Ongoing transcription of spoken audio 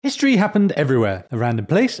History happened everywhere. A random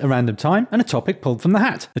place, a random time, and a topic pulled from the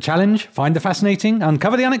hat. The challenge: find the fascinating,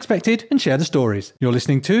 uncover the unexpected, and share the stories. You're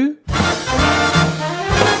listening to...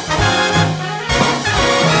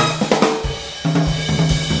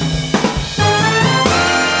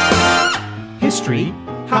 History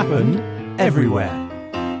happened everywhere.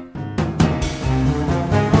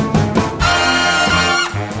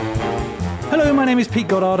 Hello, my name is Pete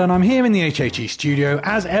Goddard and I'm here in the HHE studio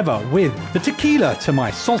as ever with the tequila to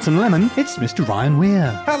my salt and lemon. It's Mr. Ryan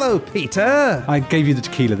Weir. Hello, Peter. I gave you the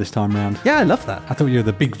tequila this time round. Yeah, I love that. I thought you were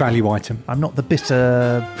the big value item. I'm not the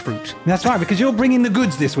bitter fruit. That's right, because you're bringing the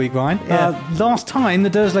goods this week, Ryan. Yeah. Last time, the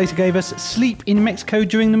Durslater gave us Sleep in Mexico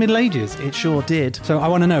during the Middle Ages. It sure did. So I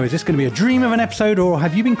want to know, is this going to be a dream of an episode or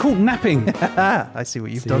have you been caught napping? I see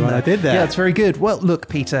what you've done what there. I did there? Yeah, it's very good. Well, look,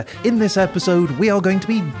 Peter, in this episode, we are going to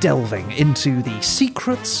be delving into the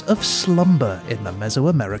secrets of slumber in the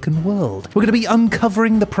Mesoamerican world. We're going to be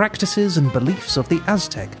uncovering the practices and beliefs of the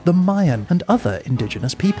Aztec, the Mayan, and other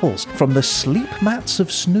indigenous peoples. From the sleep mats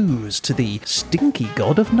of snooze to the stinky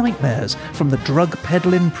god of nightmares, from the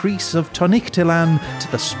drug-peddling priests of Tenochtitlan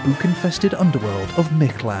to the spook-infested underworld of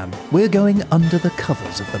Mictlan. We're going under the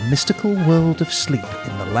covers of the mystical world of sleep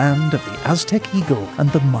in the land of the Aztec eagle and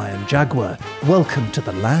the Mayan jaguar. Welcome to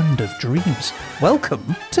the land of dreams.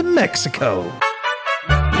 Welcome to Mexico.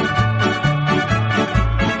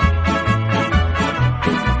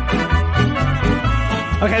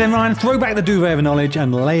 Okay then, Ryan, throw back the duvet of knowledge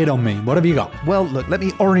and lay it on me. What have you got? Well, look, let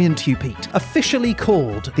me orient you, Pete. Officially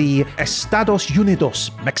called the Estados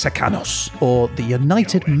Unidos Mexicanos, or the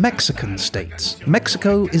United Mexican States,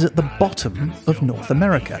 Mexico is at the bottom of North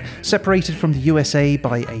America, separated from the USA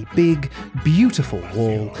by a big, beautiful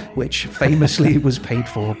wall, which famously was paid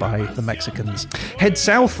for by the Mexicans. Head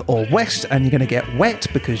south or west, and you're going to get wet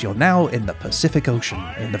because you're now in the Pacific Ocean.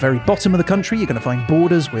 In the very bottom of the country, you're going to find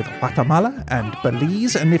borders with Guatemala and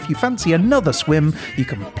Belize, and if you fancy another swim, you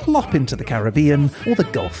can plop into the Caribbean or the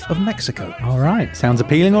Gulf of Mexico. All right, sounds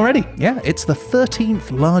appealing already. Yeah, it's the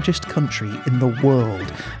 13th largest country in the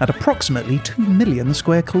world at approximately 2 million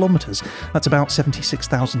square kilometres. That's about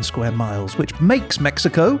 76,000 square miles, which makes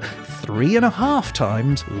Mexico 3.5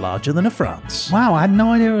 times larger than France. Wow, I had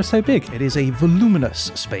no idea it was so big. It is a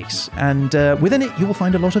voluminous space, and within it you will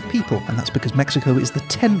find a lot of people, and that's because Mexico is the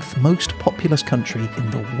 10th most populous country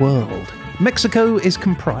in the world. Mexico is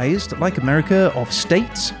comprised, like America, of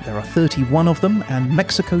states. There are 31 of them, and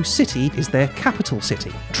Mexico City is their capital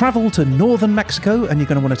city. Travel to northern Mexico, and you're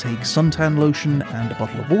going to want to take suntan lotion and a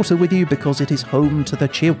bottle of water with you because it is home to the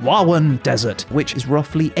Chihuahuan Desert, which is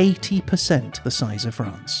roughly 80% the size of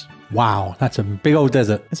France. Wow, that's a big old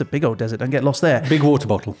desert. It's a big old desert, don't get lost there. Big water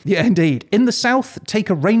bottle. Yeah, indeed. In the south, take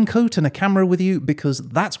a raincoat and a camera with you because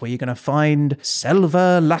that's where you're going to find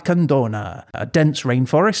Selva Lacandona, a dense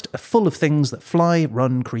rainforest full of things that fly,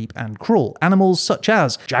 run, creep, and crawl. Animals such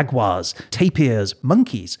as jaguars, tapirs,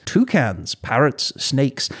 monkeys, toucans, parrots,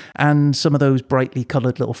 snakes, and some of those brightly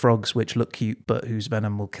coloured little frogs which look cute but whose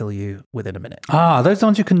venom will kill you within a minute. Ah, those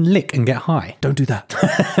ones you can lick and get high. Don't do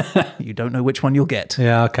that. You don't know which one you'll get.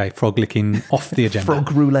 Yeah, okay. Frog licking off the agenda.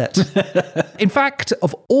 Frog roulette. In fact,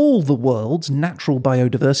 of all the world's natural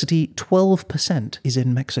biodiversity, 12% is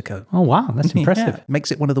in Mexico. Oh, wow. That's impressive. Yeah,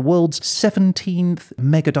 makes it one of the world's 17th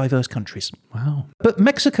mega diverse countries. Wow. But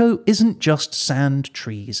Mexico isn't just sand,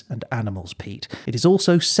 trees, and animals, Pete. It is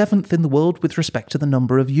also 7th in the world with respect to the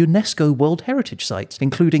number of UNESCO World Heritage Sites,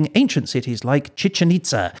 including ancient cities like Chichen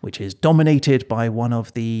Itza, which is dominated by one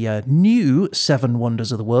of the new 7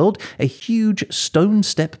 wonders of the world, a huge stone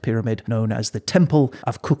step pyramid known as the Temple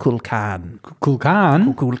of Kukulkan.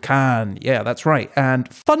 Kukulkan? Kukulkan, yeah, that's right.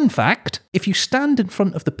 And fun fact, if you stand in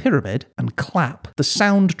front of the pyramid and clap, the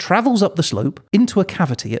sound travels up the slope into a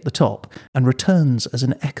cavity at the top and returns as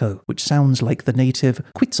an echo, which sounds like the native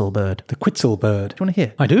Quetzal bird. The Quetzal bird. Do you want to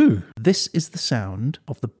hear? I do. This is the sound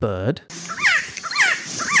of the bird.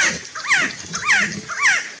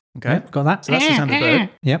 Okay, Yep, got that. so that's the sound of the bird.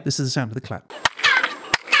 Yep. This is the sound of the clap.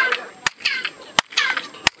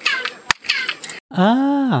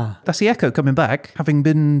 Ah, That's the echo coming back, having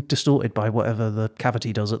been distorted by whatever the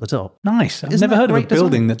cavity does at the top. nice. I've Isn't never that heard of a great design?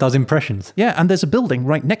 building that does impressions. Yeah, and there's a building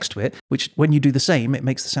right next to it, which when you do the same, it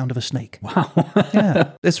makes the sound of a snake. Wow.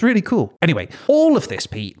 Yeah, it's really cool. Anyway, all of this,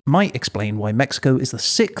 Pete, might explain why Mexico is the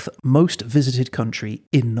 6th most visited country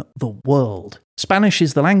in the world. Spanish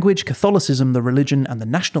is the language, Catholicism the religion, and the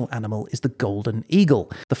national animal is the golden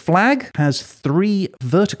eagle. The flag has 3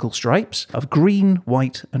 vertical stripes of green,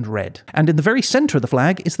 white, and red. And in the very centre of the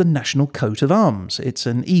flag is the national coat of arms. It's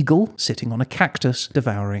an eagle sitting on a cactus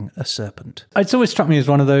devouring a serpent. It's always struck me as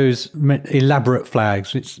one of those elaborate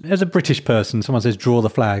flags. As a British person, someone says draw the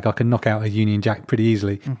flag, I can knock out a Union Jack pretty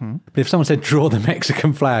easily. Mm-hmm. But if someone said draw the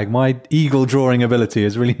Mexican flag, my eagle drawing ability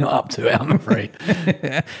is really not up to it, I'm afraid.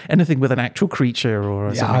 Anything with an actual creature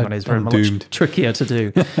or something on it is very much trickier to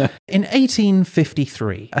do. In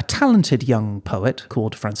 1853, a talented young poet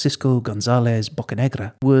called Francisco González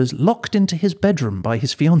Bocanegra was locked into his bedroom by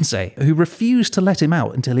his fiancée, who refused to let him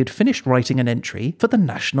out until he'd finished writing an entry for the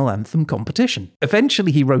national anthem competition.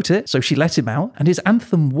 Eventually he wrote it, so she let him out, and his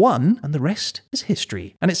anthem won, and the rest is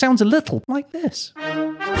history. And it sounds a little like this.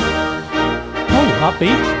 Oh,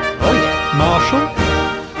 upbeat. Oh yeah. Martial.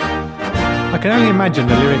 I can only imagine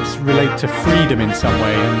the lyrics relate to freedom in some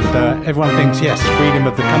way, and everyone thinks, yes, freedom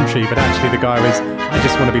of the country, but actually the guy was, I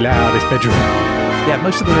just want to be let out of this bedroom. Yeah,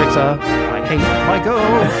 most of the lyrics are, I hate my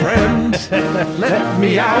girlfriend, let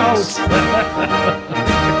me out.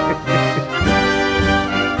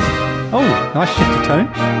 Oh, nice shift of tone.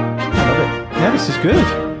 I love it. Yeah, this is good.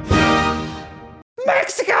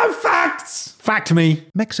 Mexico facts! Fact me.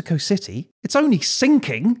 Mexico City, it's only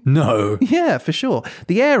sinking. No. Yeah, for sure.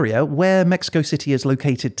 The area where Mexico City is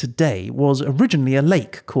located today was originally a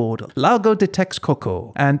lake called Lago de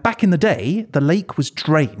Texcoco. And back in the day, the lake was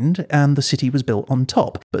drained and the city was built on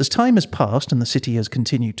top. But as time has passed and the city has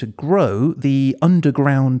continued to grow, the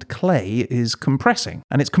underground clay is compressing.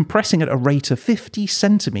 And it's compressing at a rate of 50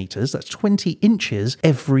 centimetres, that's 20 inches,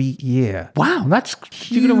 every year. Wow, that's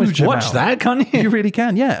huge. You can almost watch that, can't you? You really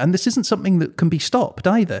can, yeah. And this isn't something that can be stopped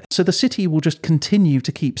either. So the city will just continue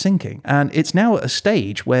to keep sinking. And it's now at a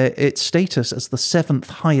stage where its status as the 7th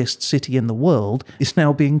highest city in the world is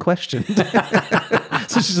now being questioned.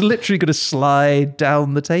 So she's literally going to slide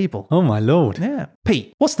down the table. Oh my lord. Yeah.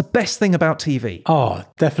 Pete, what's the best thing about TV? Oh,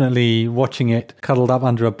 definitely watching it cuddled up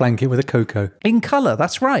under a blanket with a cocoa. In colour,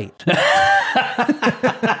 that's right.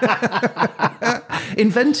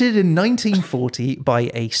 Invented in 1940 by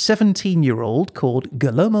a 17-year-old called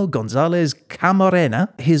Guillermo González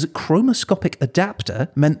Camarena, his chromoscopic adapter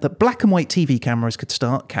meant that black and white TV cameras could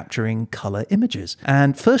start capturing colour images.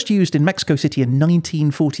 And first used in Mexico City in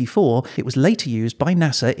 1944, it was later used by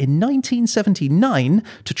NASA in 1979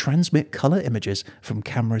 to transmit colour images from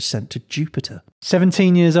cameras sent to Jupiter.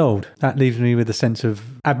 17 years old. That leaves me with a sense of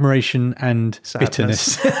admiration and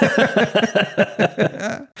Sadness. bitterness.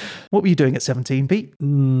 What were you doing at 17, Pete?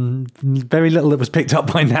 Very little that was picked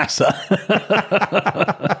up by NASA.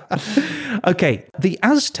 Okay, the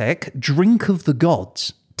Aztec drink of the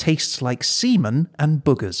gods tastes like semen and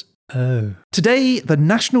boogers. Oh. Today, the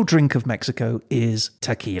national drink of Mexico is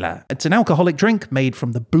tequila. It's an alcoholic drink made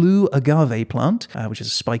from the blue agave plant, which is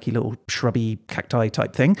a spiky little shrubby cacti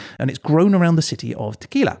type thing, and it's grown around the city of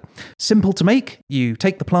Tequila. Simple to make, you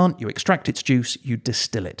take the plant, you extract its juice, you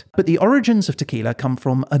distill it. But the origins of tequila come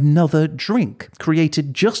from another drink,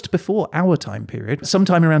 created just before our time period,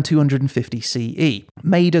 sometime around 250 CE.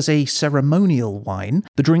 Made as a ceremonial wine,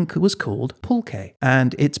 the drink was called pulque,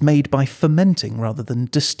 and it's made by fermenting rather than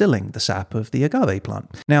distilling the sap of the agave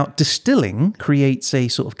plant. Now, distilling creates a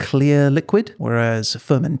sort of clear liquid, whereas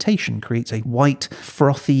fermentation creates a white,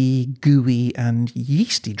 frothy, gooey, and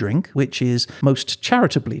yeasty drink, which is most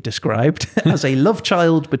charitably described as a love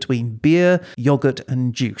child between beer, yogurt,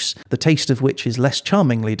 and juice, the taste of which is less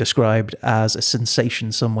charmingly described as a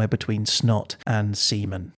sensation somewhere between snot and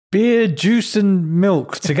semen. Beer, juice, and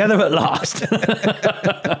milk together at last.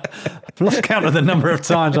 I've lost count of the number of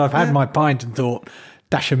times I've had my pint and thought,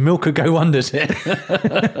 dash of milk could go wonders here.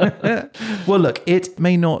 Well, look, it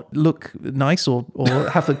may not look nice or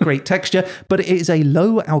have a great texture, but it is a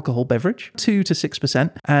low alcohol beverage, 2 to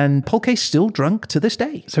 6%, and pulque is still drunk to this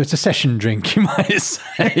day. So it's a session drink, you might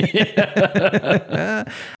say.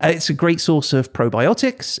 It's a great source of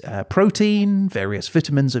probiotics, protein, various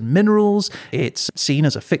vitamins and minerals. It's seen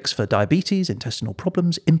as a fix for diabetes, intestinal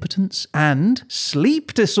problems, impotence, and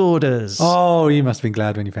sleep disorders. Oh, you must have been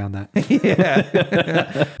glad when you found that. Yeah.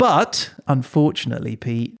 But, unfortunately,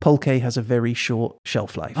 Pete, pulque has a very short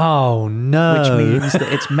shelf life. Oh, no. Which means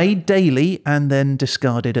that it's made daily and then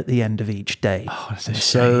discarded at the end of each day. Oh, that's a shame.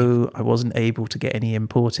 So I wasn't able to get any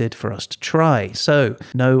imported for us to try. So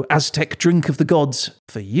no Aztec drink of the gods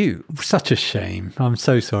for you. Such a shame. I'm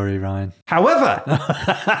so sorry, Ryan. However,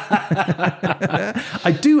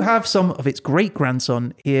 I do have some of its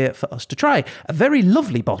great-grandson here for us to try. A very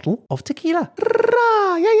lovely bottle of tequila.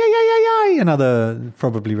 Yay. Another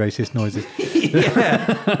probably racist noises.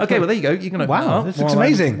 Yeah. Okay, well, there you go. You can Wow, this looks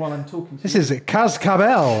amazing. While I'm talking to This is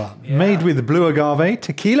Cascabel, made with blue agave,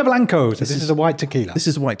 tequila blanco. So this is a white tequila. This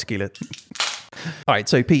is white tequila. All right,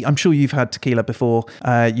 so Pete, I'm sure you've had tequila before.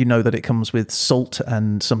 You know that it comes with salt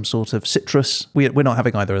and some sort of citrus. We're not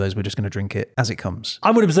having either of those. We're just going to drink it as it comes.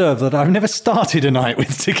 I would observe that I've never started a night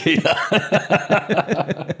with tequila.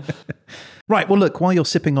 Right, well, look, while you're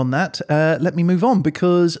sipping on that, let me move on,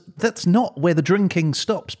 because that's not where the drinking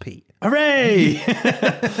stops, Pete. Hooray!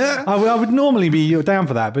 I would normally be down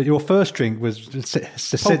for that, but your first drink was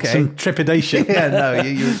some trepidation. Yeah, no,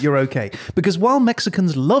 you're okay. Because while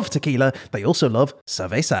Mexicans love tequila, they also love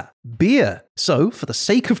cerveza, beer. So, for the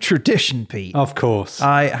sake of tradition, Pete, Of course.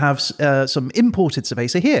 I have some imported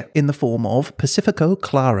cerveza here in the form of Pacifico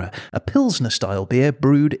Clara, a Pilsner-style beer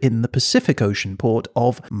brewed in the Pacific Ocean port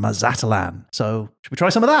of Mazatlan. So, should we try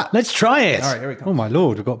some of that? Let's try it. All right, here we go. Oh my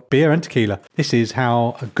lord, we've got beer and tequila. This is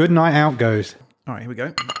how a good night out goes. All right, here we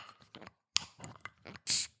go.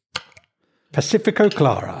 Pacifico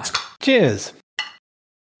Clara. Cheers.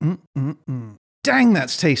 Dang,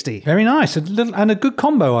 that's tasty. Very nice. And a good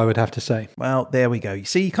combo, I would have to say. Well, there we go. You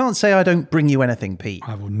see, you can't say I don't bring you anything, Pete.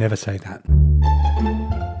 I will never say that.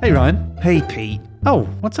 Hey, Ryan. Hey, Pete. Oh,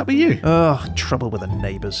 what's up with you? Ugh, trouble with the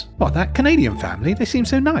neighbours. What, that Canadian family? They seem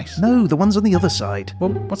so nice. No, the ones on the other side. Well,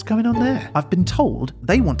 what's going on there? I've been told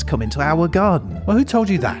they want to come into our garden. Well, who told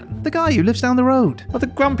you that? The guy who lives down the road. Well, the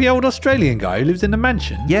grumpy old Australian guy who lives in the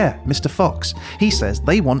mansion. Yeah, Mr. Fox. He says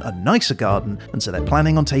they want a nicer garden, and so they're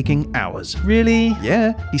planning on taking ours. Really?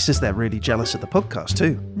 Yeah, he says they're really jealous of the podcast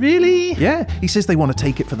too. Really? Yeah, he says they want to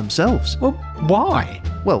take it for themselves. Well, why?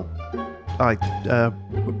 Well,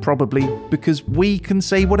 probably because we can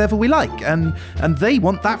say whatever we like, and they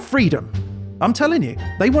want that freedom. I'm telling you,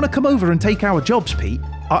 they want to come over and take our jobs, Pete.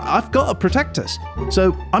 I've got to protect us.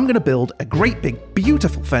 So I'm going to build a great big,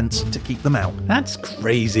 beautiful fence to keep them out. That's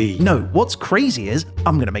crazy. No, what's crazy is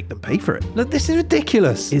I'm going to make them pay for it. Look, this is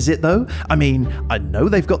ridiculous. Is it though? I mean, I know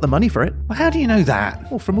they've got the money for it. Well, how do you know that?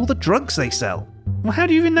 Well, from all the drugs they sell. Well, how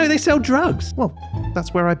do you even know they sell drugs? Well,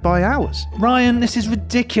 that's where I buy ours. Ryan, this is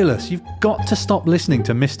ridiculous. You've got to stop listening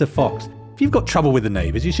to Mr. Fox. If you've got trouble with the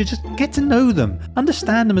neighbours, you should just get to know them,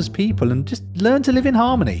 understand them as people, and just learn to live in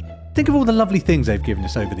harmony. Think of all the lovely things they've given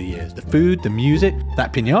us over the years. The food, the music,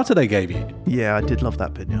 that piñata they gave you. Yeah, I did love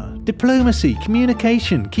that piñata. Diplomacy,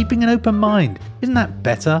 communication, keeping an open mind. Isn't that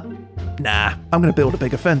better? Nah, I'm going to build a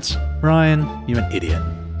bigger fence. Ryan, you're an idiot.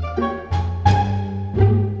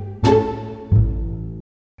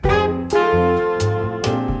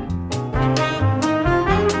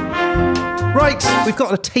 Right, we've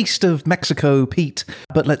got a taste of Mexico, Pete,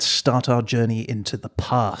 but let's start our journey into the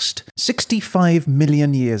past. 65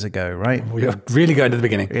 million years ago, right? We're really going to the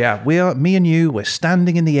beginning. Yeah, me and you, we're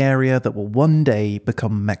standing in the area that will one day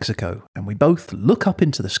become Mexico, and we both look up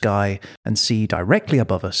into the sky and see directly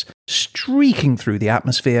above us, streaking through the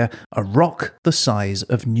atmosphere, a rock the size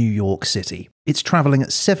of New York City. It's travelling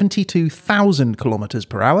at 72,000 kilometres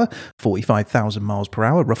per hour, 45,000 miles per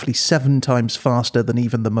hour, roughly 7 times faster than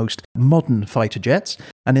even the most modern fighter jets.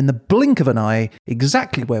 And in the blink of an eye,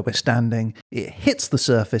 exactly where we're standing, it hits the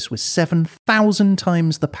surface with 7,000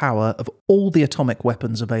 times the power of all the atomic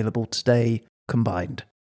weapons available today combined.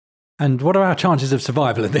 And what are our chances of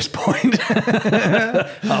survival at this point?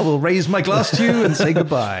 I will raise my glass to you and say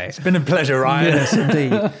goodbye. It's been a pleasure, Ryan. Yes,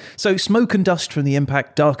 indeed. So smoke and dust from the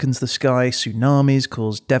impact darkens the sky, tsunamis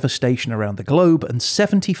cause devastation around the globe, and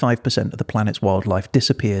 75% of the planet's wildlife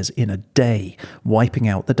disappears in a day, wiping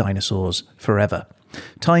out the dinosaurs forever.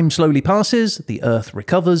 Time slowly passes, the Earth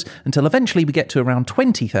recovers, until eventually we get to around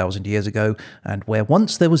 20,000 years ago, and where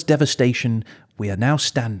once there was devastation, we are now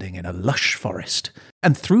standing in a lush forest.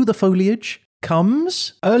 And through the foliage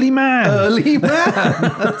comes... Early man. Early man.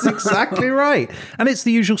 That's exactly right. And it's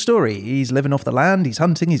the usual story. He's living off the land, he's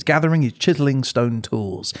hunting, he's gathering, he's chiseling stone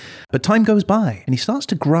tools. But time goes by, and he starts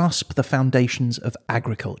to grasp the foundations of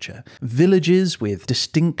agriculture. Villages with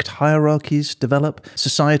distinct hierarchies develop,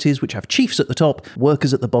 societies which have chiefs at the top,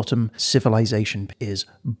 workers at the bottom. Civilization is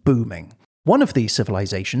booming. One of these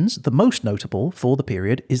civilizations, the most notable for the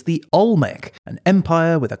period, is the Olmec, an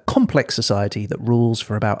empire with a complex society that rules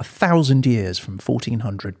for about 1,000 years from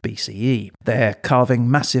 1400 BCE. They're carving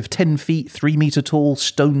massive 10 feet, 3 meter tall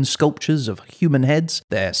stone sculptures of human heads.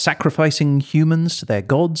 They're sacrificing humans to their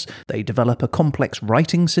gods. They develop a complex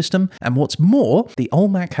writing system. And what's more, the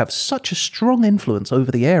Olmec have such a strong influence over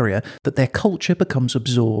the area that their culture becomes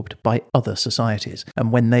absorbed by other societies.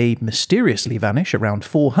 And when they mysteriously vanish around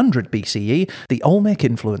 400 BCE, BCE, the Olmec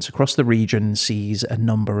influence across the region sees a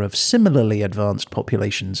number of similarly advanced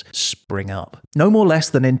populations spring up. No more less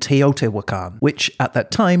than in Teotihuacan, which at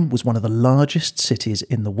that time was one of the largest cities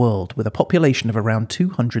in the world, with a population of around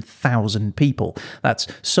 200,000 people. That's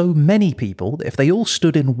so many people that if they all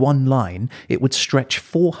stood in one line, it would stretch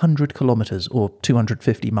 400 kilometers or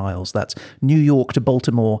 250 miles. That's New York to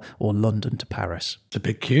Baltimore or London to Paris. It's a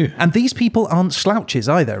big queue. And these people aren't slouches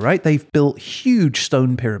either, right? They've built huge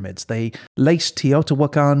stone pyramids. They laced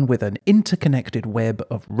Teotihuacan with an interconnected web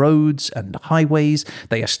of roads and highways.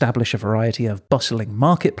 They establish a variety of bustling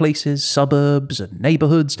marketplaces, suburbs, and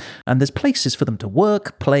neighborhoods, and there's places for them to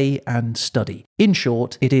work, play, and study. In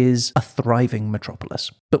short, it is a thriving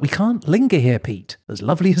metropolis. But we can't linger here, Pete, as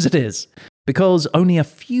lovely as it is, because only a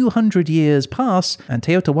few hundred years pass and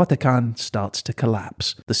Teotihuacan starts to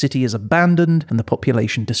collapse. The city is abandoned and the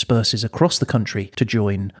population disperses across the country to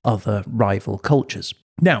join other rival cultures.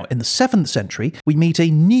 Now, in the 7th century, we meet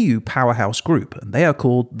a new powerhouse group, and they are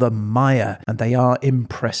called the Maya, and they are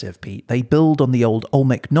impressive, Pete. They build on the old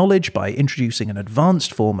Olmec knowledge by introducing an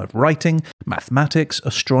advanced form of writing, mathematics,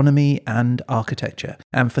 astronomy, and architecture.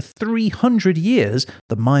 And for 300 years,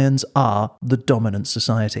 the Mayans are the dominant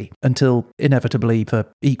society, until, inevitably, for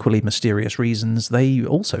equally mysterious reasons, they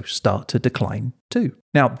also start to decline too.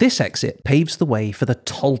 Now, this exit paves the way for the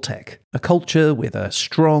Toltec, a culture with a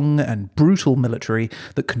strong and brutal military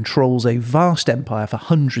that controls a vast empire for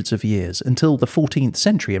hundreds of years, until the 14th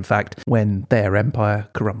century, in fact, when their empire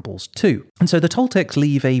crumbles too. And so the Toltecs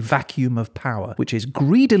leave a vacuum of power, which is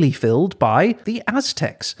greedily filled by the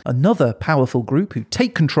Aztecs, another powerful group who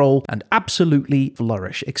take control and absolutely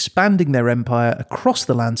flourish, expanding their empire across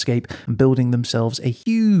the landscape and building themselves a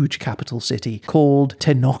huge capital city called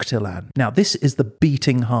Tenochtitlan. Now, this is the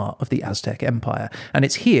beating heart of the Aztec Empire, and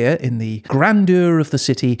it's here in the grandeur of the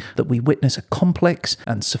city that we witness a complex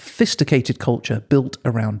and sophisticated culture built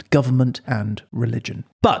around government and religion.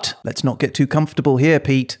 But let's not get too comfortable here,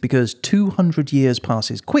 Pete, because 200 years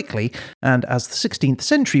passes quickly, and as the 16th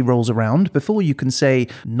century rolls around, before you can say,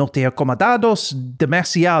 "No te acomodados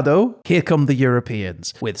demasiado," here come the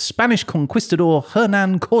Europeans, with Spanish conquistador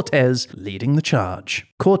Hernán Cortés leading the charge.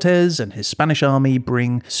 Cortés and his Spanish army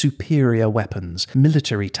bring superior weapons,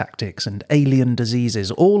 military tactics, and alien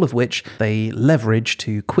diseases, all of which they leverage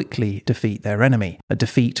to quickly defeat their enemy. A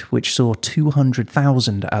defeat which saw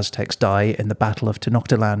 200,000 Aztecs die in the Battle of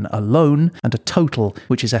Tenochtitlan alone, and a total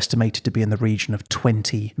which is estimated to be in the region of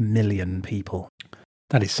 20 million people.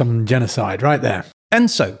 That is some genocide right there. And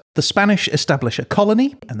so, the Spanish establish a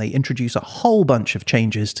colony, and they introduce a whole bunch of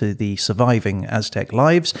changes to the surviving Aztec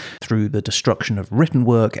lives through the destruction of written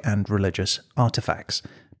work and religious artifacts.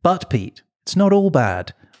 But, Pete, it's not all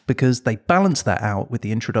bad, because they balance that out with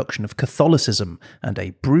the introduction of Catholicism and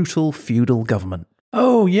a brutal feudal government.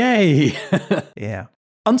 Oh, yay! Yeah.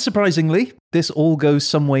 Unsurprisingly, this all goes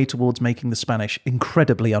some way towards making the Spanish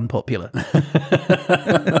incredibly unpopular.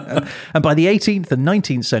 And by the 18th and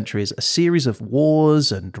 19th centuries, a series of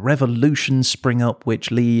wars and revolutions spring up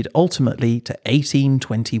which lead ultimately to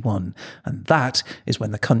 1821, and that is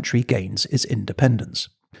when the country gains its independence.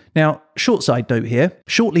 Now, short side note here,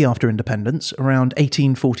 shortly after independence, around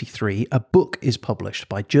 1843, a book is published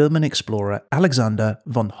by German explorer Alexander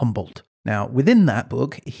von Humboldt. Now, within that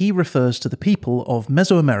book, he refers to the people of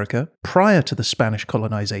Mesoamerica prior to the Spanish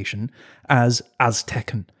colonization as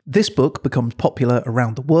Aztecan. This book becomes popular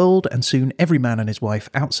around the world, and soon every man and his wife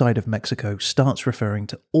outside of Mexico starts referring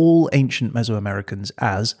to all ancient Mesoamericans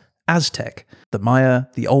as Aztec. The Maya,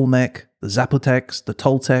 the Olmec, the Zapotecs, the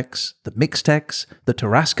Toltecs, the Mixtecs, the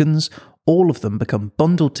Tarascans, all of them become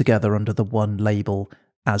bundled together under the one label,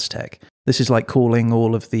 Aztec. This is like calling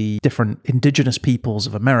all of the different indigenous peoples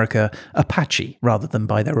of America Apache, rather than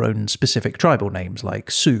by their own specific tribal names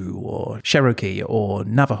like Sioux or Cherokee or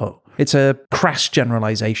Navajo. It's a crass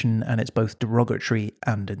generalization, and it's both derogatory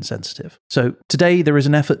and insensitive. So today there is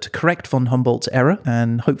an effort to correct von Humboldt's error,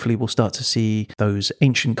 and hopefully we'll start to see those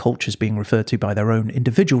ancient cultures being referred to by their own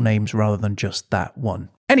individual names rather than just that one.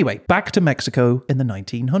 Anyway, back to Mexico in the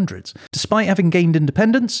 1900s. Despite having gained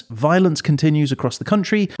independence, violence continues across the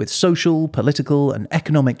country, with social, political, and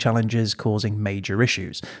economic challenges causing major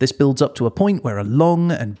issues. This builds up to a point where a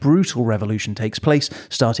long and brutal revolution takes place,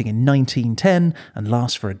 starting in 1910 and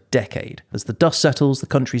lasts for a decade. As the dust settles, the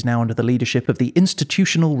country is now under the leadership of the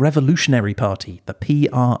Institutional Revolutionary Party, the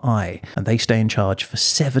PRI, and they stay in charge for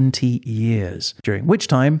 70 years, during which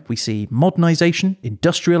time we see modernization,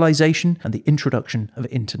 industrialization, and the introduction of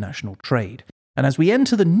international trade. And as we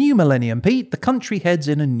enter the new millennium, Pete, the country heads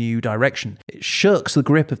in a new direction. It shirks the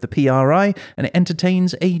grip of the PRI and it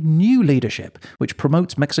entertains a new leadership, which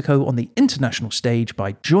promotes Mexico on the international stage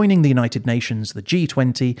by joining the United Nations, the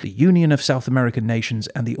G20, the Union of South American Nations,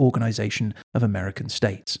 and the Organization of American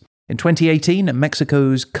States. In 2018,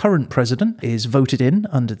 Mexico's current president is voted in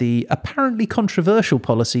under the apparently controversial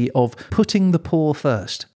policy of putting the poor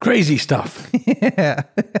first. Crazy stuff. Yeah.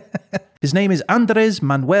 His name is Andrés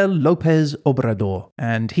Manuel López Obrador,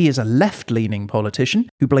 and he is a left-leaning politician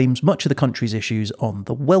who blames much of the country's issues on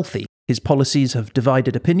the wealthy. His policies have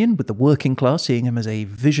divided opinion, with the working class seeing him as a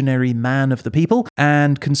visionary man of the people,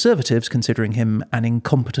 and conservatives considering him an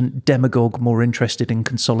incompetent demagogue more interested in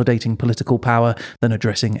consolidating political power than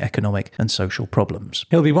addressing economic and social problems.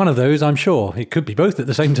 He'll be one of those, I'm sure. It could be both at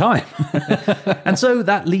the same time. And so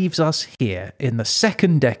that leaves us here in the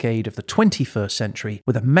second decade of the 21st century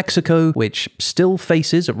with a Mexico which still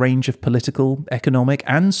faces a range of political, economic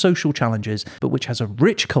and social challenges, but which has a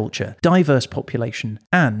rich culture, diverse population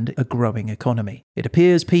and a growing economy. It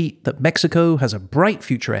appears, Pete, that Mexico has a bright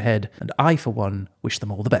future ahead, and I, for one, wish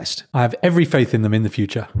them all the best. I have every faith in them in the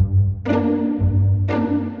future.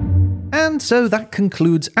 And so that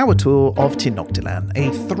concludes our tour of Tenochtitlan,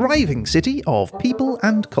 a thriving city of people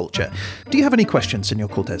and culture. Do you have any questions, Senor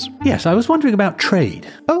Cortez? Yes, I was wondering about trade.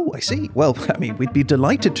 Oh, I see. Well, I mean, we'd be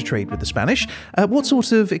delighted to trade with the Spanish. What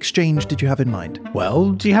sort of exchange did you have in mind?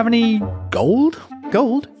 Well, do you have any gold?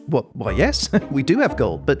 Gold? Well, yes, we do have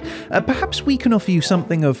gold, but perhaps we can offer you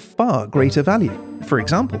something of far greater value. For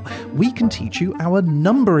example, we can teach you our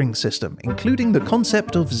numbering system, including the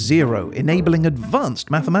concept of zero, enabling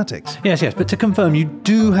advanced mathematics. Yes, but to confirm, you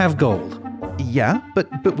do have gold. Yeah,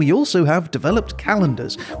 but we also have developed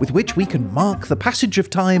calendars with which we can mark the passage of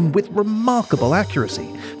time with remarkable accuracy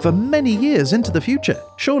for many years into the future.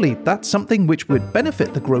 Surely that's something which would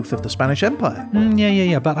benefit the growth of the Spanish Empire.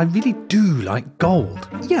 Yeah, but I really do like gold.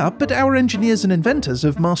 Yeah, but our engineers and inventors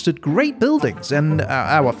have mastered great buildings, and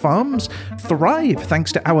our farms thrive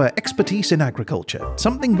thanks to our expertise in agriculture,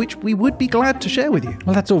 something which we would be glad to share with you.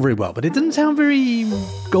 Well, that's all very well, but it doesn't sound very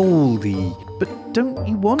goldy. But don't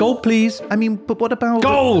you want... Gold, please. I mean, but what about...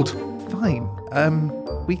 Gold! Fine.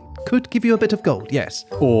 We could give you a bit of gold, yes.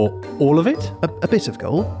 Or all of it? A bit of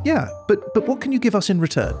gold, yeah. But what can you give us in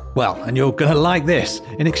return? Well, and you're going to like this.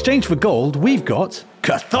 In exchange for gold, we've got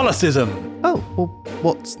Catholicism. Oh, well,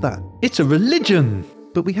 what's that? It's a religion.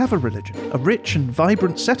 But we have a religion, a rich and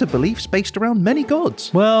vibrant set of beliefs based around many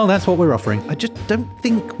gods. Well, that's what we're offering. I just don't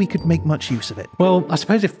think we could make much use of it. Well, I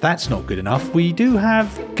suppose if that's not good enough, we do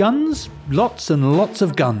have guns. Lots and lots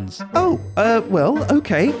of guns. Oh, well,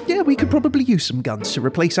 okay. Yeah, we could probably use some guns to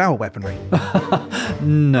replace our weaponry.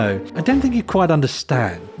 No, I don't think you quite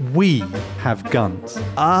understand. We have guns.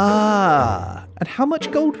 Ah, and how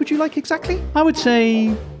much gold would you like exactly? I would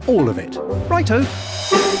say all of it. Righto.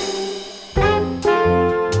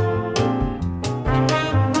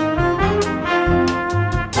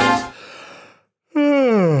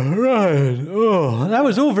 Right. Oh, that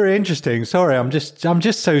was all very interesting. Sorry, I'm just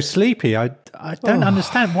so sleepy. I don't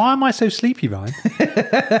understand. Why am I so sleepy, Ryan?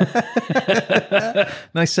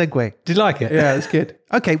 Nice segue. Did you like it? Yeah, that's good.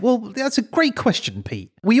 Okay, well, that's a great question,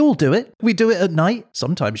 Pete. We all do it. We do it at night,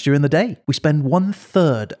 sometimes during the day. We spend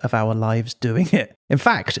 1/3 of our lives doing it. In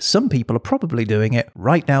fact, some people are probably doing it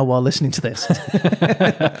right now while listening to this.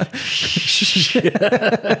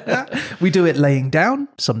 We do it laying down,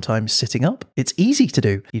 sometimes sitting up. It's easy to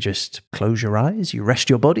do. You just close your eyes, you rest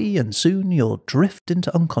your body, and soon you'll drift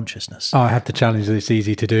into unconsciousness. Oh, I have to challenge this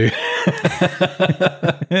easy to do.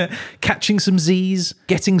 Catching some Z's,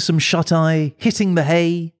 getting some shut-eye, hitting the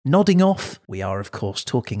hay, nodding off. We are, of course,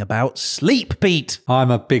 talking about sleep, Pete.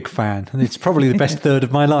 I'm a big fan, and it's probably the best third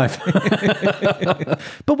of my life.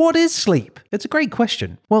 But what is sleep? It's a great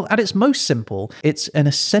question. Well, at its most simple, it's an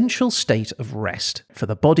essential state of rest for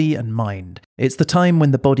the body and mind. It's the time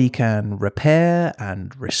when the body can repair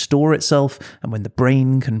and restore itself, and when the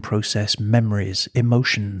brain can process memories,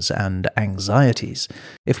 emotions, and anxieties.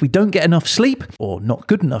 If we don't get enough sleep, or not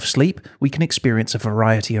good enough sleep, we can experience a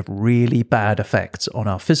variety of really bad effects on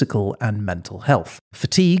our physical and mental health.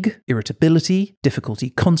 Fatigue, irritability,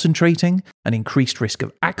 difficulty concentrating, an increased risk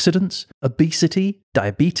of accidents, obesity,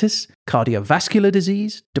 diabetes, cardiovascular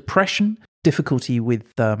disease, depression, difficulty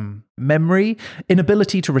with memory,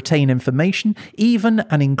 inability to retain information, even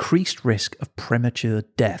an increased risk of premature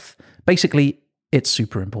death. Basically, it's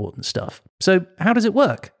super important stuff. So how does it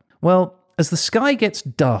work? Well, as the sky gets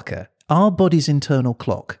darker, our body's internal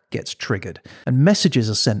clock gets triggered, and messages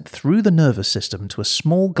are sent through the nervous system to a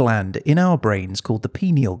small gland in our brains called the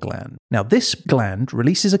pineal gland. Now, this gland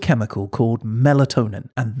releases a chemical called melatonin,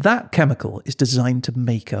 and that chemical is designed to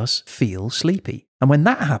make us feel sleepy. And when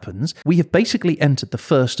that happens, we have basically entered the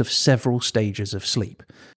first of several stages of sleep.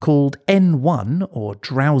 Called N1, or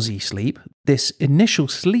drowsy sleep, this initial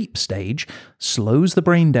sleep stage slows the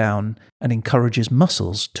brain down and encourages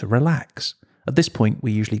muscles to relax. At this point,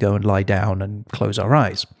 we usually go and lie down and close our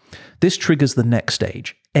eyes. This triggers the next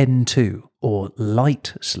stage, N2, or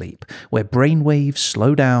light sleep, where brain waves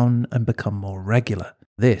slow down and become more regular.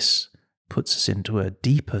 This puts us into a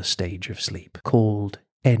deeper stage of sleep, called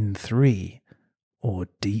N3, or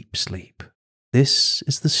deep sleep. This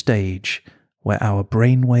is the stage where our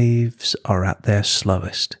brain waves are at their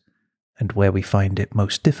slowest, and where we find it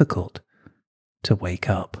most difficult to wake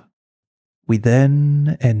up. We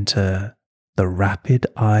then enter the rapid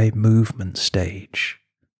eye movement stage,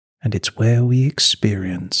 and it's where we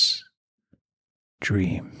experience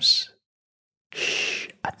dreams. Shh,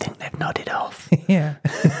 I think they've nodded off. Yeah.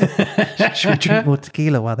 Should we drink more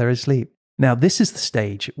tequila while they're asleep? Now, this is the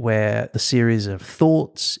stage where the series of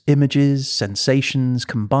thoughts, images, sensations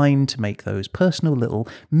combine to make those personal little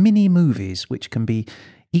mini movies, which can be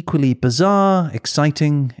equally bizarre,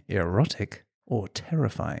 exciting, erotic, or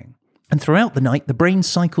terrifying. And throughout the night, the brain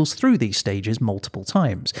cycles through these stages multiple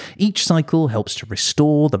times. Each cycle helps to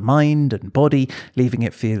restore the mind and body, leaving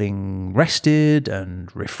it feeling rested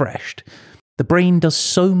and refreshed. The brain does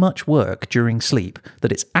so much work during sleep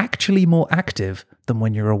that it's actually more active than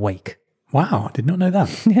when you're awake. Wow, I did not know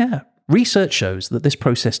that. Yeah. Research shows that this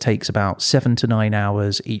process takes about 7 to 9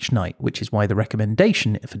 hours each night, which is why the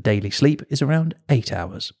recommendation for daily sleep is around 8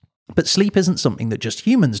 hours. But sleep isn't something that just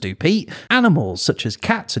humans do, Pete. Animals, such as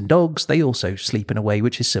cats and dogs, they also sleep in a way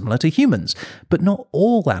which is similar to humans. But not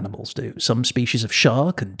all animals do. Some species of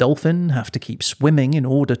shark and dolphin have to keep swimming in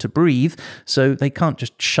order to breathe, so they can't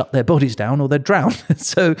just shut their bodies down or they'll drown.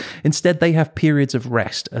 So instead they have periods of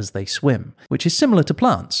rest as they swim, which is similar to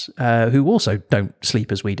plants, who also don't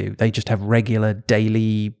sleep as we do. They just have regular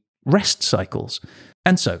daily rest cycles.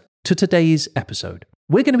 And so, to today's episode,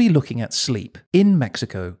 we're going to be looking at sleep in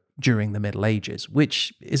Mexico during the Middle Ages,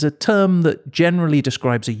 which is a term that generally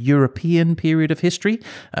describes a European period of history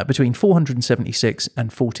between 476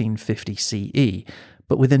 and 1450 CE.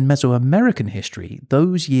 But within Mesoamerican history,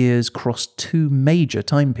 those years cross two major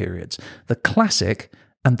time periods, the Classic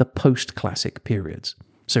and the Post-Classic periods.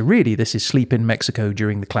 So really, this is sleep in Mexico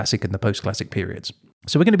during the Classic and the Post-Classic periods.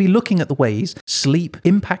 So we're going to be looking at the ways sleep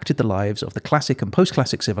impacted the lives of the classic and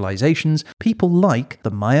post-classic civilizations, people like the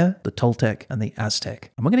Maya, the Toltec, and the Aztec.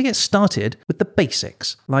 And we're going to get started with the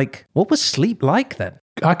basics, like what was sleep like then?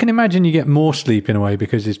 I can imagine you get more sleep in a way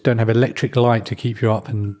because you don't have electric light to keep you up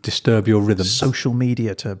and disturb your rhythm. Social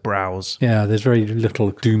media to browse. Yeah, there's very little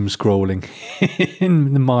doom scrolling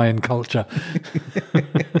in the Mayan culture.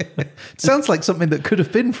 Sounds like something that could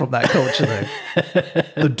have been from that culture, though.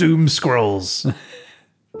 The doom scrolls.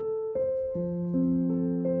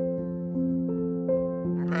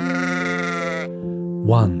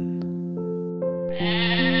 One,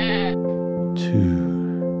 two,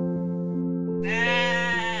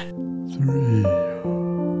 three,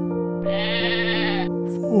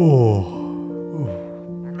 four,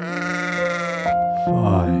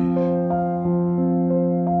 five.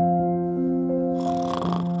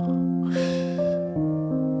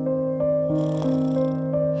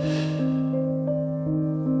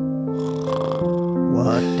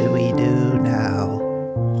 What do we do now?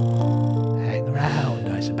 Hang around,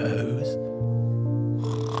 I suppose.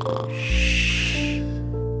 Shh.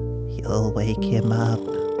 You'll wake him up.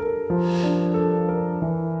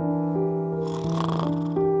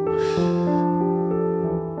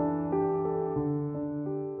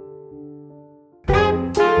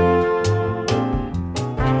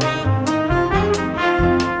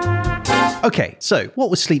 Okay, so what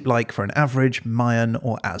was sleep like for an average Mayan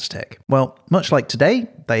or Aztec? Well, much like today,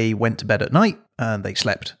 they went to bed at night and they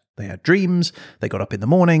slept. They had dreams, they got up in the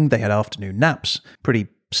morning, they had afternoon naps, pretty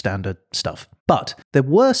standard stuff. But there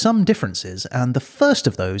were some differences, and the first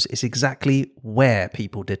of those is exactly where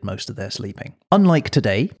people did most of their sleeping. Unlike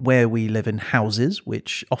today, where we live in houses,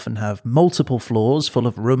 which often have multiple floors full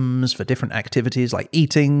of rooms for different activities like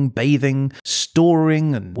eating, bathing,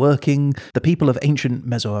 storing, and working, the people of ancient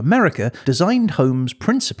Mesoamerica designed homes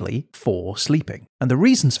principally for sleeping. And the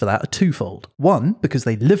reasons for that are twofold. One, because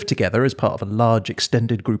they lived together as part of a large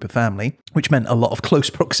extended group of family, which meant a lot of close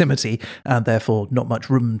proximity and therefore not much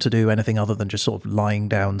room to do anything other than just just sort of lying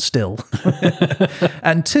down still.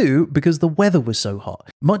 And 2, because the weather was so hot.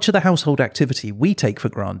 Much of the household activity we take for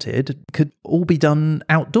granted could all be done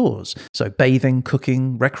outdoors. So bathing,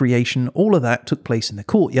 cooking, recreation, all of that took place in the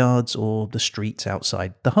courtyards or the streets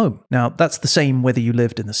outside the home. Now, that's the same whether you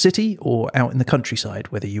lived in the city or out in the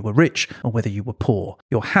countryside, whether you were rich or whether you were poor.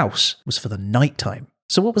 Your house was for the nighttime.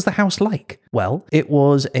 So what was the house like? Well, it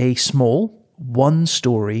was a small,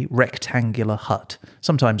 one-story rectangular hut,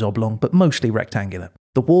 sometimes oblong, but mostly rectangular.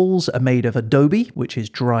 The walls are made of adobe, which is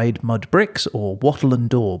dried mud bricks, or wattle and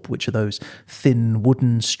daub, which are those thin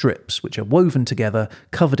wooden strips which are woven together,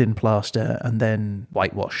 covered in plaster, and then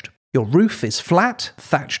whitewashed. Your roof is flat,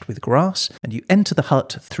 thatched with grass, and you enter the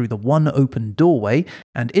hut through the one open doorway,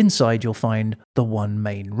 and inside you'll find the one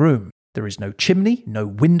main room. There is no chimney, no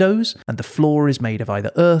windows, and the floor is made of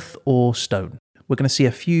either earth or stone. We're going to see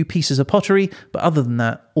a few pieces of pottery, but other than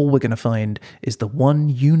that, all we're going to find is the one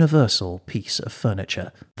universal piece of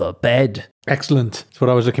furniture, the bed. Excellent. That's what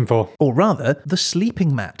I was looking for. Or rather, the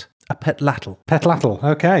sleeping mat, a petlattle. Petlattle,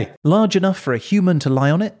 okay. Large enough for a human to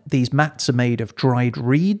lie on it, these mats are made of dried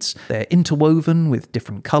reeds. They're interwoven with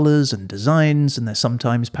different colours and designs, and they're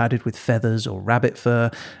sometimes padded with feathers or rabbit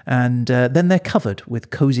fur, and then they're covered with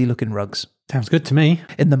cosy-looking rugs. Sounds good to me.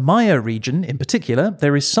 In the Maya region in particular,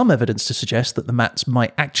 there is some evidence to suggest that the mats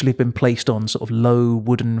might actually have been placed on sort of low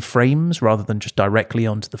wooden frames rather than just directly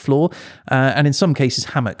onto the floor. And in some cases,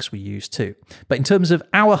 hammocks were used too. But in terms of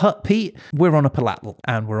our hut, Pete, we're on a palatl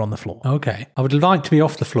and we're on the floor. Okay. I would like to be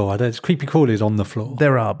off the floor. There's creepy crawlies on the floor.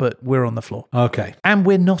 There are, but we're on the floor. Okay. And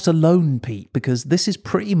we're not alone, Pete, because this is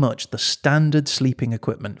pretty much the standard sleeping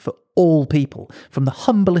equipment for all people, from the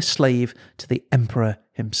humblest slave to the emperor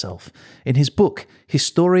himself. In his book,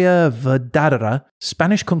 Historia Verdadera,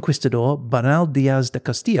 Spanish conquistador Bernal Diaz de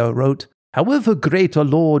Castillo wrote, "However great a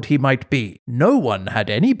lord he might be, no one had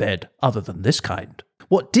any bed other than this kind."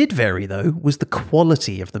 What did vary, though, was the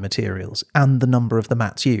quality of the materials and the number of the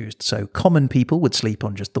mats used. So common people would sleep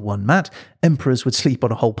on just the one mat, emperors would sleep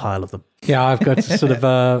on a whole pile of them. Yeah, I've got sort of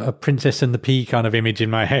a Princess and the Pea kind of image in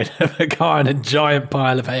my head of a guy in a giant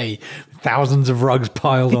pile of hay, thousands of rugs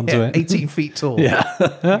piled onto it. 18 feet tall.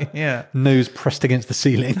 Yeah. Yeah. Nose pressed against the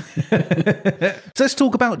ceiling. So let's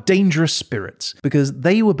talk about dangerous spirits, because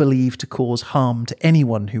they were believed to cause harm to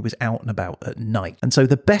anyone who was out and about at night. And so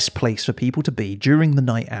the best place for people to be during the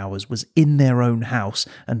night hours was in their own house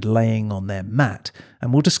and laying on their mat.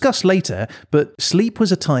 And we'll discuss later, but sleep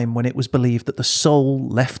was a time when it was believed that the soul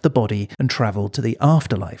left the body and travelled to the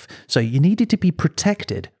afterlife. So you needed to be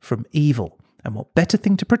protected from evil. And what better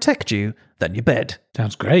thing to protect you than your bed?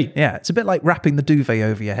 Sounds great. Yeah, it's a bit like wrapping the duvet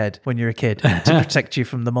over your head when you're a kid to protect you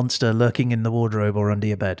from the monster lurking in the wardrobe or under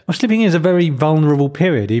your bed. Well, sleeping is a very vulnerable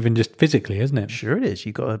period, even just physically, isn't it? Sure it is.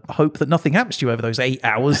 You've got to hope that nothing happens to you over those 8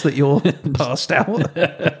 hours that you're passed out.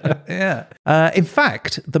 Yeah. In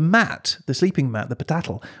fact, the sleeping mat, the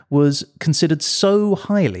petlatl, was considered so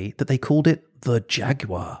highly that they called it the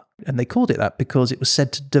jaguar. And they called it that because it was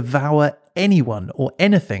said to devour anyone or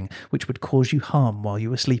anything which would cause you harm while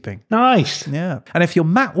you were sleeping. Nice. Yeah. And if your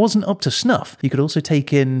mat wasn't up to snuff, you could also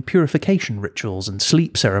take in purification rituals and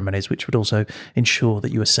sleep ceremonies, which would also ensure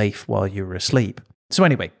that you were safe while you were asleep. So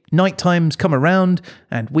anyway, night times come around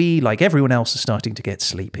and we, like everyone else, are starting to get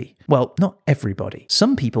sleepy. Well, not everybody.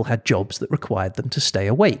 Some people had jobs that required them to stay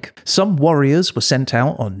awake. Some warriors were sent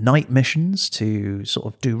out on night missions to sort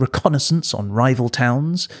of do reconnaissance on rival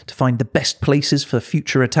towns to find the best places for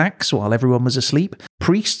future attacks while everyone was asleep.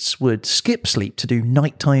 Priests would skip sleep to do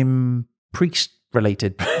nighttime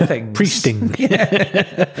priest-related things. Priesting.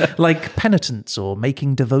 Yeah. Like penitence or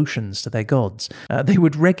making devotions to their gods. They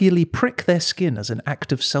would regularly prick their skin as an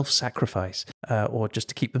act of self-sacrifice or just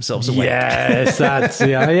to keep themselves awake. Yes, that's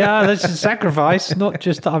a sacrifice, not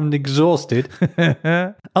just I'm exhausted.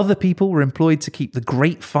 Other people were employed to keep the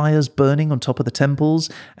great fires burning on top of the temples,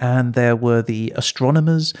 and there were the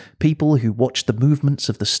astronomers, people who watched the movements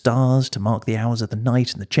of the stars to mark the hours of the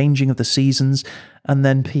night and the changing of the seasons. And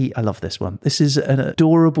then, Pete, I love this one. This is an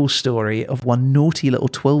adorable story of one naughty little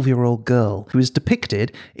 12-year-old girl who is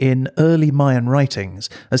depicted in early Mayan writings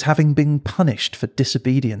as having been punished for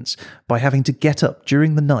disobedience by having to get up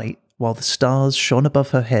during the night while the stars shone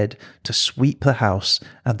above her head to sweep the house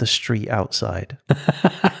and the street outside.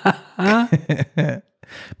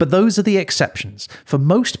 But those are the exceptions. For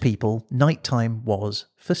most people, nighttime was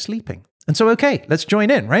for sleeping. And so, okay, let's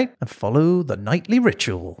join in, right? And follow the nightly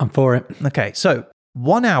ritual. I'm for it. Okay, so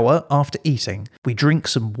 1 hour after eating, we drink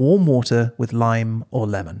some warm water with lime or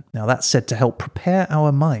lemon. Now, that's said to help prepare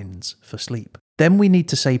our minds for sleep. Then we need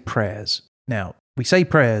to say prayers. Now, We say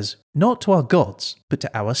prayers not to our gods, but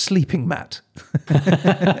to our sleeping mat.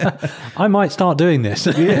 I might start doing this.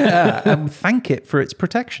 Yeah, and thank it for its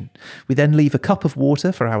protection. We then leave a cup of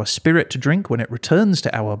water for our spirit to drink when it returns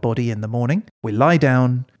to our body in the morning. We lie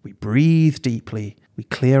down, we breathe deeply, we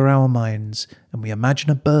clear our minds, and we imagine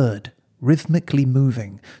a bird rhythmically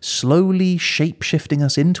moving, slowly shape-shifting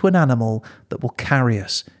us into an animal that will carry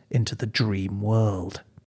us into the dream world.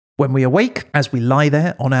 When we awake, as we lie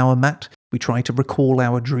there on our mat, we try to recall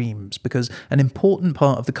our dreams, because an important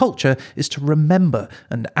part of the culture is to remember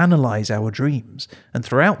and analyse our dreams. And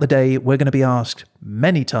throughout the day, we're going to be asked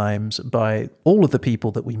many times by all of the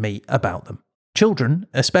people that we meet about them. Children,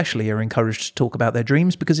 especially, are encouraged to talk about their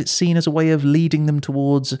dreams because it's seen as a way of leading them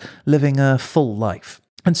towards living a full life.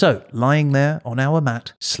 And so, lying there on our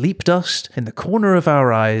mat, sleep dust in the corner of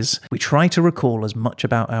our eyes, we try to recall as much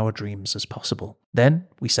about our dreams as possible. Then,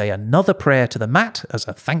 we say another prayer to the mat as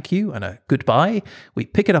a thank you and a goodbye. We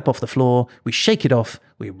pick it up off the floor, we shake it off,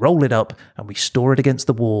 we roll it up, and we store it against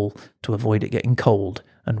the wall to avoid it getting cold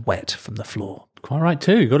and wet from the floor. Quite right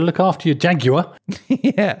too. You've got to look after your jaguar.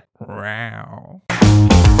 Yeah.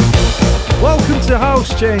 Welcome to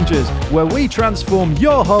House Changers, where we transform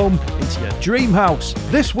your home into your dream house.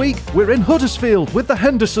 This week, we're in Huddersfield with the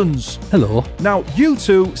Hendersons. Hello. Now, you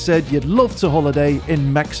two said you'd love to holiday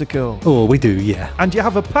in Mexico. Oh, we do, yeah. And you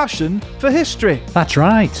have a passion for history. That's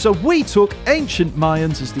right. So we took ancient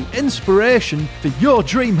Mayans as the inspiration for your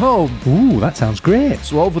dream home. Ooh, that sounds great.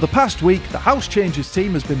 So over the past week, the House Changers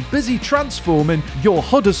team has been busy transforming your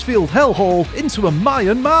Huddersfield hellhole into a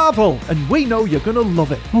Mayan marvel. And we know you're going to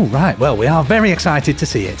love it. All right, well, we are very excited to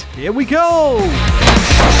see it. Here we go!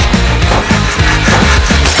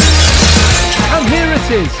 And here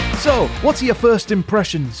it is. So, what are your first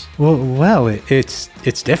impressions? Well, it's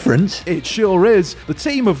different. It sure is. The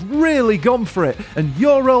team have really gone for it, and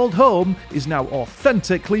your old home is now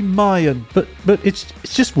authentically Mayan. But it's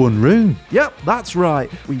just one room. Yep, that's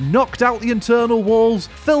right. We knocked out the internal walls,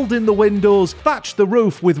 filled in the windows, thatched the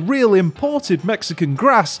roof with real imported Mexican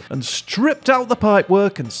grass, and stripped out the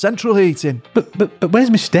pipework and central heating. But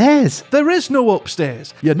where's my stairs? There is no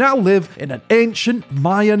upstairs. You now live in an ancient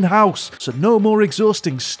Mayan house, so no more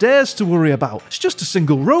exhausting stairs to worry about. It's just a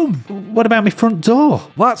single room. What about my front door?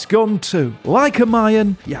 That's gone too. Like a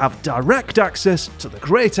Mayan, you have direct access to the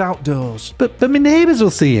great outdoors. But my neighbours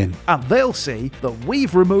will see in. And they'll see that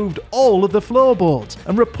we've removed all of the floorboards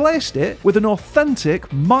and replaced it with an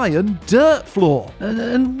authentic Mayan dirt floor.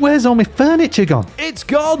 And where's all my furniture gone? It's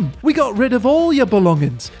gone! We got rid of all your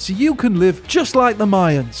belongings, so you can live just like the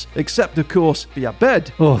Mayans. Except, of course, for your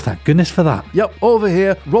bed. Oh, thank goodness for that. Yep, over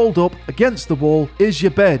here, rolled up against the wall, is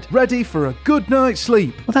your bed, ready for a good night's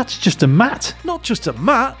sleep. Well, that's just a mat. Not just a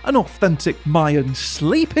mat, an authentic Mayan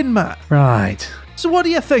sleeping mat. Right. So what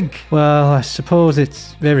do you think? Well, I suppose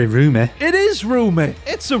it's very roomy. It is roomy.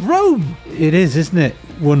 It's a room. It is, isn't it?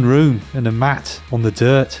 One room and a mat on the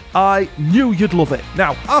dirt. I knew you'd love it.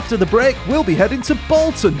 Now, after the break, we'll be heading to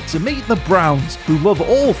Bolton to meet the Browns, who love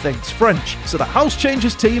all things French. So the House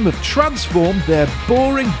Changers team have transformed their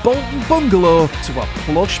boring Bolton bungalow to a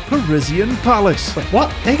plush Parisian palace. Wait,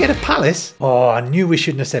 what? They get a palace? Oh, I knew we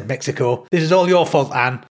shouldn't have said Mexico. This is all your fault,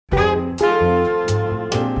 Anne.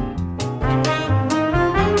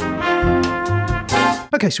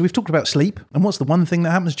 Okay, so we've talked about sleep, and what's the one thing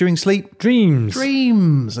that happens during sleep? Dreams.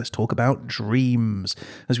 Dreams. Let's talk about dreams.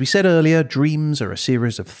 As we said earlier, dreams are a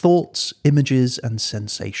series of thoughts, images, and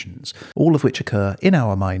sensations, all of which occur in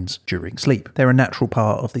our minds during sleep. They're a natural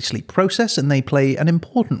part of the sleep process, and they play an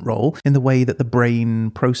important role in the way that the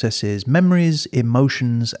brain processes memories,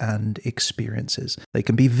 emotions, and experiences. They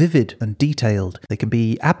can be vivid and detailed. They can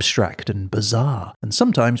be abstract and bizarre, and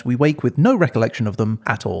sometimes we wake with no recollection of them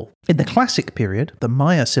at all. In the classic period, the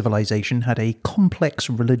Maya civilization had a complex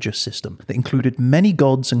religious system that included many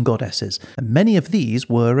gods and goddesses, and many of these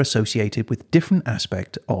were associated with different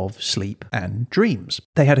aspects of sleep and dreams.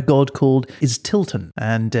 They had a god called Iztiltan,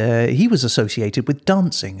 and he was associated with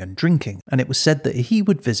dancing and drinking, and it was said that he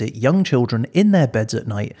would visit young children in their beds at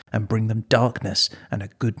night and bring them darkness and a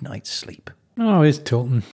good night's sleep. Oh, it's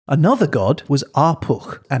Tilton. Another god was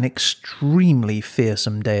Arpuch, an extremely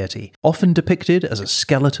fearsome deity, often depicted as a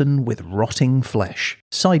skeleton with rotting flesh.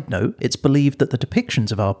 Side note, it's believed that the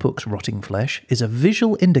depictions of Arpuch's rotting flesh is a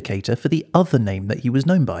visual indicator for the other name that he was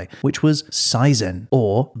known by, which was Saizen,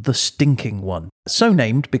 or the Stinking One. So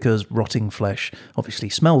named because rotting flesh obviously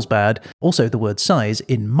smells bad. Also, the word size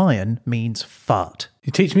in Mayan means fart.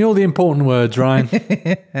 You teach me all the important words, Ryan.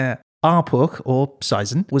 Arpuch, or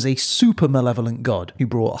Saizen, was a super malevolent god who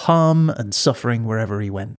brought harm and suffering wherever he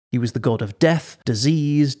went. He was the god of death,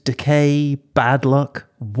 disease, decay, bad luck,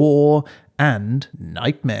 war, and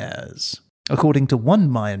nightmares. According to one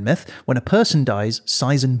Mayan myth, when a person dies,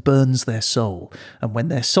 Seizen burns their soul, and when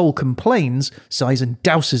their soul complains, Seizen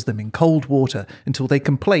douses them in cold water until they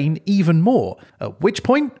complain even more, at which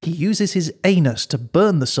point he uses his anus to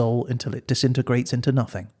burn the soul until it disintegrates into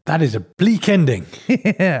nothing. That is a bleak ending.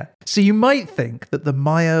 Yeah. So you might think that the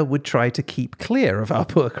Maya would try to keep clear of our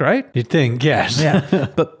book, right? You'd think, yes. Yeah.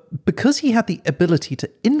 But because he had the ability to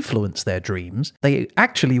influence their dreams, they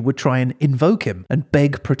actually would try and invoke him and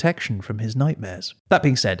beg protection from his nightmares. That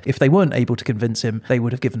being said, if they weren't able to convince him, they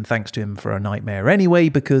would have given thanks to him for a nightmare anyway,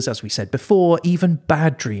 because, as we said before, even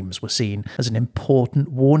bad dreams were seen as an important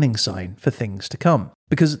warning sign for things to come.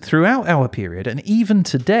 Because throughout our period, and even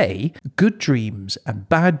today, good dreams and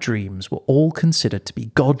bad dreams were all considered to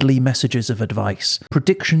be godly messages of advice,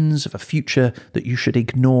 predictions of a future that you should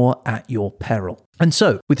ignore at your peril. And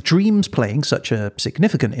so, with dreams playing such a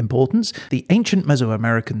significant importance, the ancient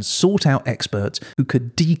Mesoamericans sought out experts who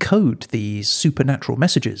could decode these supernatural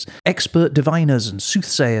messages. Expert diviners and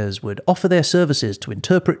soothsayers would offer their services to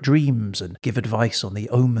interpret dreams and give advice on the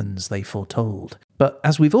omens they foretold. But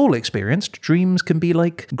as we've all experienced, dreams can be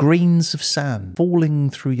like grains of sand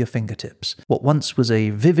falling through your fingertips. What once was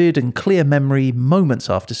a vivid and clear memory moments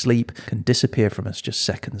after sleep can disappear from us just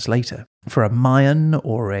seconds later. For a Mayan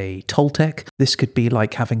or a Toltec, this could be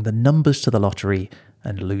like having the numbers to the lottery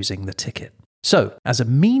and losing the ticket. So, as a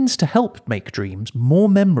means to help make dreams more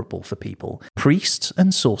memorable for people, priests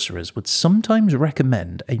and sorcerers would sometimes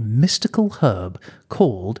recommend a mystical herb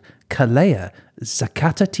called Kalea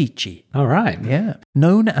Zakatatichi. All right. Yeah.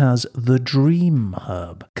 Known as the dream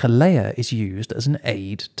herb, Kalea is used as an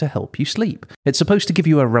aid to help you sleep. It's supposed to give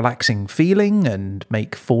you a relaxing feeling and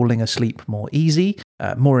make falling asleep more easy.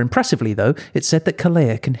 More impressively, though, it's said that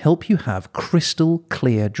Kalea can help you have crystal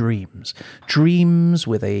clear dreams. Dreams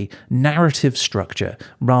with a narrative structure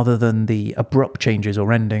rather than the abrupt changes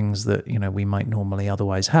or endings that, we might normally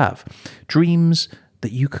otherwise have. Dreams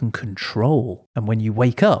that you can control. And when you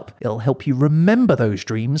wake up, it'll help you remember those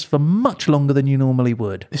dreams for much longer than you normally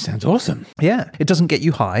would. This sounds awesome. Yeah, it doesn't get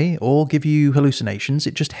you high or give you hallucinations.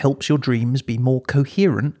 It just helps your dreams be more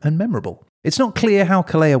coherent and memorable. It's not clear how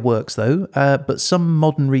Kalea works, though, but some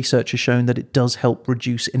modern research has shown that it does help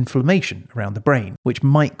reduce inflammation around the brain, which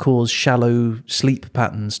might cause shallow sleep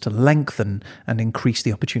patterns to lengthen and increase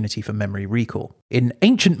the opportunity for memory recall. In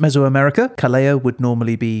ancient Mesoamerica, Kalea would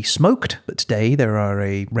normally be smoked, but today there are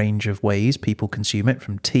a range of ways people consume it,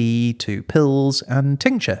 from tea to pills and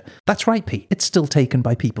tincture. That's right, Pete. It's still taken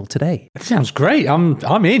by people today. That sounds great.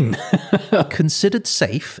 I'm in. Considered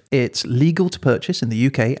safe, it's legal to purchase in the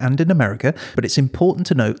UK and in America, but it's important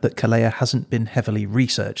to note that Kalea hasn't been heavily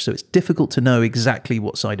researched, so it's difficult to know exactly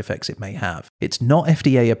what side effects it may have. It's not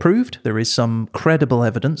FDA approved. There is some credible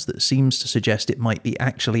evidence that seems to suggest it might be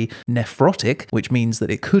actually nephrotic, which means that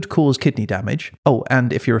it could cause kidney damage. Oh,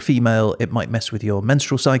 and if you're a female, it might mess with your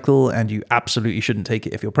menstrual cycle, and you absolutely shouldn't take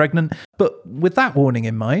it if you're pregnant. But with that warning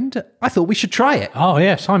in mind, I thought we should try it. Oh,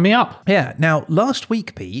 yeah, sign me up. Yeah, now, last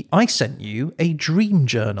week, Pete, I sent you a dream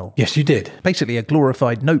journal. Yes, you did. Basically a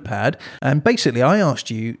glorified notepad, and basically I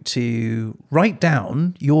asked you to write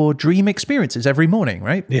down your dream experiences every morning,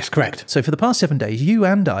 right? Yes, correct. So for the past 7 days, you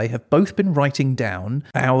and I have both been writing down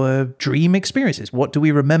our dream experiences. What do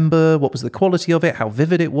we remember? What was the quality of it? How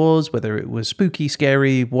vivid it was? Whether it was spooky,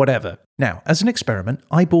 scary, whatever. Now, as an experiment,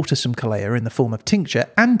 I bought us some Kalea in the form of tincture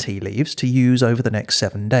and tea leaves to use over the next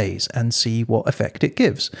 7 days and see what effect it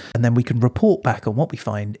gives. And then we can report back on what we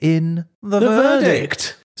find in the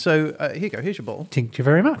verdict. So here you go. Here's your bottle. Thank you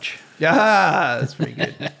very much. Yeah, that's pretty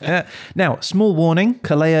good. Yeah. Now, small warning,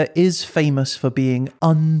 Kalea is famous for being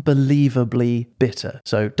unbelievably bitter.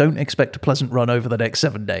 So don't expect a pleasant run over the next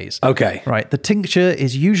 7 days. Okay. Right. The tincture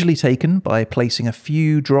is usually taken by placing a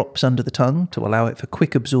few drops under the tongue to allow it for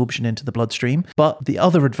quick absorption into the bloodstream. But the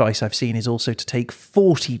other advice I've seen is also to take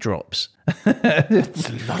 40 drops. It's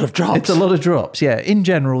a lot of drops. It's a lot of drops, yeah. In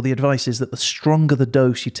general, the advice is that the stronger the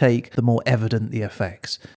dose you take, the more evident the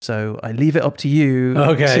effects. So I leave it up to you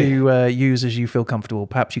to use as you feel comfortable.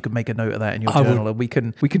 Perhaps you could make a note of that in your journal, and we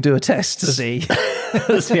can do a test to see.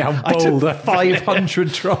 See how bold. I took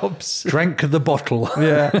 500 drops. Drank the bottle.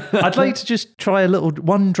 Yeah. I'd like to just try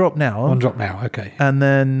one drop now. One drop now, okay. And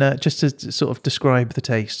then just to sort of describe the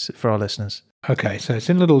taste for our listeners. Okay, so it's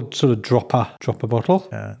in a little sort of dropper bottle.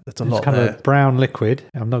 That's a lot. It's kind of a brown liquid.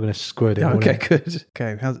 I'm not going to squirt it. Okay, good.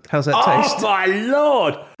 Okay, how's that taste? Oh my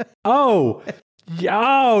lord! Oh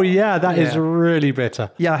yeah, that is really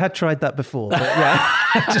bitter. Yeah, I had tried that before, but yeah,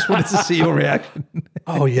 I just wanted to see your reaction.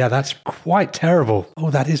 Oh yeah, that's quite terrible.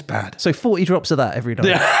 Oh, that is bad. So 40 drops of that every night.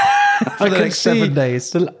 Yeah. for the next 7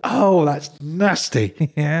 days. Oh, that's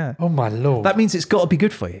nasty. Yeah. Oh, my Lord. That means it's got to be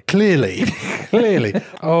good for you. Clearly.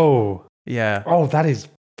 Oh, Yeah. that is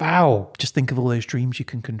foul. Just think of all those dreams you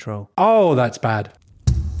can control. Oh, that's bad.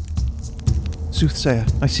 Soothsayer,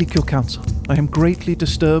 I seek your counsel. I am greatly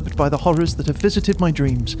disturbed by the horrors that have visited my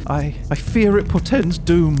dreams. I fear it portends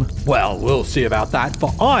doom. Well, we'll see about that,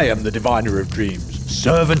 for I am the diviner of dreams,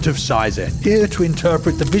 servant of Sizen, here to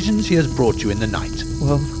interpret the visions he has brought you in the night.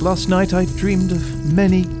 Well, last night I dreamed of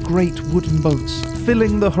many great wooden boats,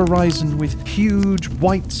 filling the horizon with huge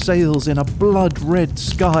white sails in a blood-red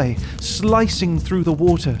sky, slicing through the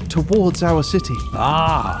water towards our city.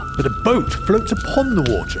 Ah, but a boat floats upon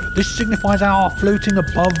the water. This signifies our floating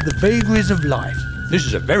above the vagaries of life. This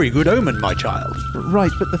is a very good omen, my child.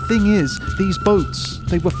 Right, but the thing is, these boats,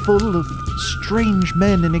 they were full of strange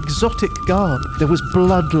men in exotic garb. There was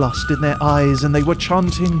bloodlust in their eyes, and they were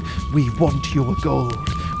chanting, "We want your gold.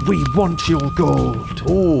 We want your gold."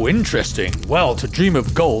 Oh, interesting. Well, to dream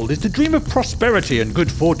of gold is to dream of prosperity and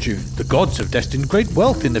good fortune. The gods have destined great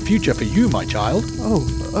wealth in the future for you, my child. Oh,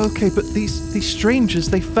 okay, but these strangers,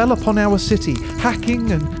 they fell upon our city,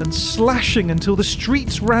 hacking and slashing until the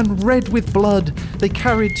streets ran red with blood. They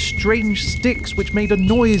carried strange sticks which made a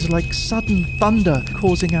noise like sudden thunder,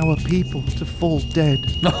 causing our people to fall dead.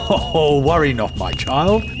 Oh, worry not, my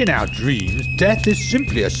child. In our dreams, death is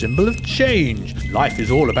simply a symbol of change. Life is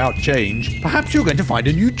all about change. Perhaps you're going to find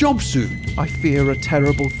a new job soon. I fear a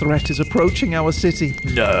terrible threat is approaching our city.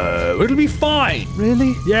 No, it'll be fine.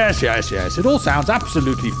 Really? Yes. It all sounds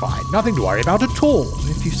absolutely fine. Nothing to worry about at all.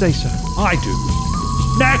 If you say so. I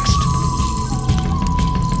do. Next!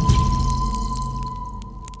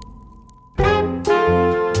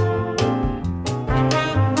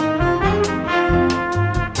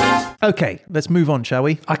 Okay, let's move on, shall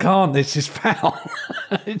we? I can't. This is foul.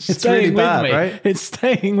 It's It's staying really with bad, me. right? It's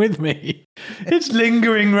staying with me. It's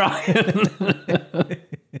lingering, Ryan.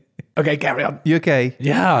 Okay, carry on. You okay?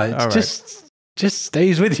 Yeah, it's All right. just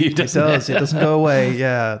stays with you, It doesn't does. It doesn't go away.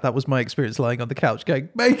 Yeah, that was my experience lying on the couch going,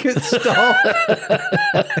 make it stop.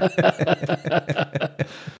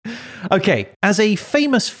 Okay, as a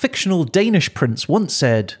famous fictional Danish prince once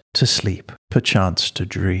said, to sleep, perchance to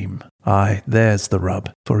dream. Aye, there's the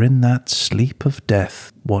rub. For in that sleep of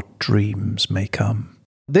death, what dreams may come.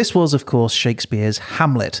 This was, of course, Shakespeare's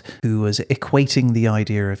Hamlet, who was equating the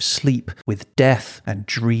idea of sleep with death and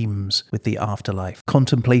dreams with the afterlife,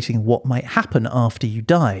 contemplating what might happen after you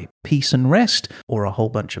die, peace and rest, or a whole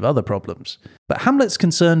bunch of other problems. But Hamlet's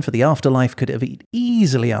concern for the afterlife could have been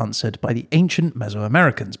easily answered by the ancient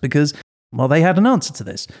Mesoamericans because, well, they had an answer to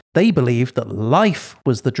this. They believed that life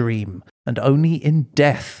was the dream, and only in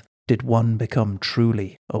death did one become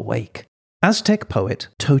truly awake. Aztec poet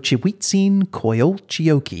Tochihuitzin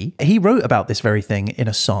Coyolxauhqui, he wrote about this very thing in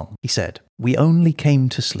a song. He said, "We only came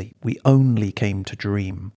to sleep, we only came to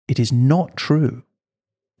dream. It is not true.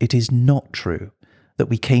 It is not true that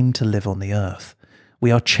we came to live on the earth. We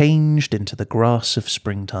are changed into the grass of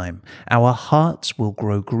springtime. Our hearts will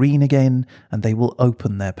grow green again, and they will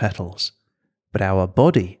open their petals. But our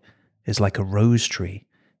body is like a rose tree.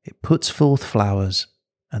 It puts forth flowers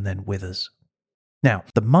and then withers." Now,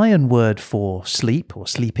 the Mayan word for sleep or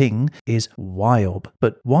sleeping is Wayob,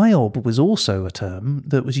 but Wayob was also a term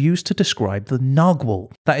that was used to describe the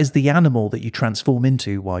Nagual, that is the animal that you transform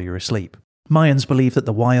into while you're asleep. Mayans believed that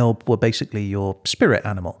the Wayob were basically your spirit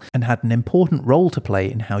animal and had an important role to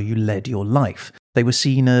play in how you led your life. They were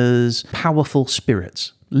seen as powerful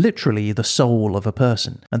spirits, literally the soul of a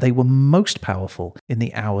person, and they were most powerful in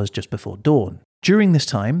the hours just before dawn. During this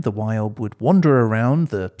time, the Wayob would wander around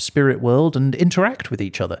the spirit world and interact with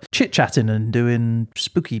each other, chit-chatting and doing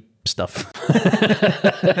spooky stuff.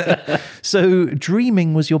 So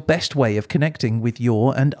dreaming was your best way of connecting with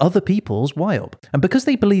your and other people's Wayob. And because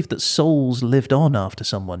they believed that souls lived on after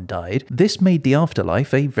someone died, this made the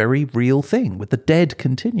afterlife a very real thing, with the dead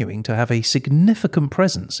continuing to have a significant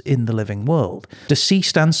presence in the living world.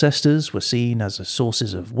 Deceased ancestors were seen as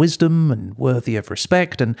sources of wisdom and worthy of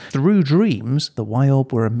respect, and through dreams, the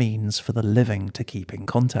Wayob were a means for the living to keep in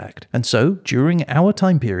contact. And so, during our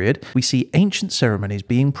time period, we see ancient ceremonies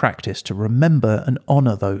being practiced to remember and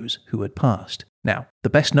honour those who had passed. Now, the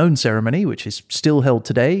best known ceremony, which is still held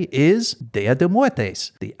today, is Dia de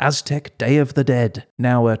Muertes, the Aztec Day of the Dead.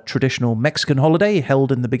 Now a traditional Mexican holiday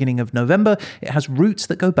held in the beginning of November, it has roots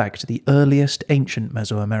that go back to the earliest ancient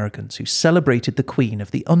Mesoamericans who celebrated the queen of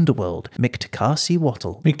the underworld,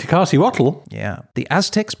 Mictacasihuatl. Mictacasihuatl? Yeah. The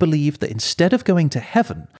Aztecs believed that instead of going to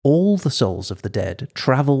heaven, all the souls of the dead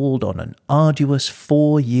travelled on an arduous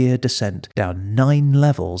 4-year descent down 9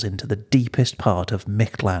 levels into the deepest part of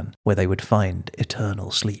Mictlan, where they would find eternal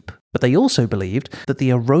sleep. But they also believed that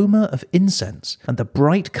the aroma of incense and the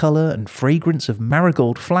bright colour and fragrance of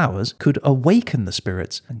marigold flowers could awaken the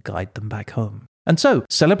spirits and guide them back home. And so,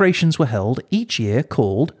 celebrations were held each year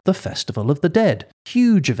called the Festival of the Dead,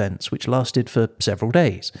 huge events which lasted for several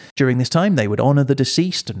days. During this time, they would honour the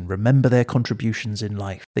deceased and remember their contributions in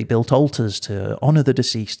life. They built altars to honour the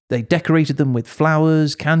deceased. They decorated them with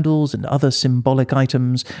flowers, candles, and other symbolic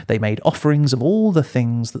items. They made offerings of all the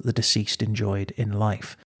things that the deceased enjoyed in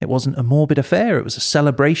life. It wasn't a morbid affair, it was a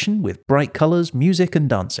celebration with bright colours, music and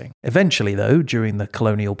dancing. Eventually, though, during the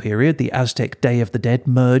colonial period, the Aztec Day of the Dead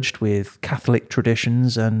merged with Catholic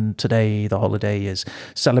traditions, and today the holiday is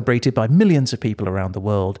celebrated by millions of people around the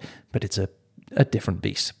world, but it's a different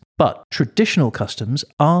beast. But traditional customs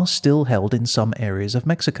are still held in some areas of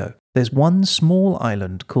Mexico. There's one small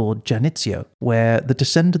island called Janitzio, where the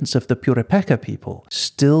descendants of the Purepeca people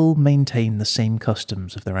still maintain the same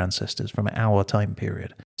customs of their ancestors from our time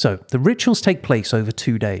period. So, the rituals take place over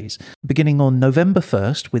 2 days, beginning on November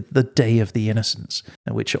 1st with the Day of the Innocents,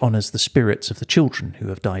 which honours the spirits of the children who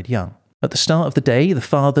have died young. At the start of the day, the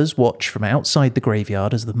fathers watch from outside the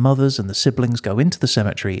graveyard as the mothers and the siblings go into the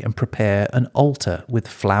cemetery and prepare an altar with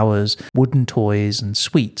flowers, wooden toys, and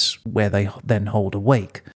sweets, where they then hold a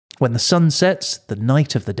wake. When the sun sets, the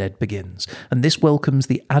night of the dead begins, and this welcomes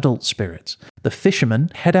the adult spirits. The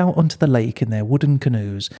fishermen head out onto the lake in their wooden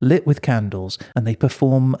canoes, lit with candles, and they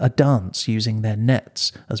perform a dance using their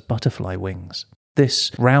nets as butterfly wings.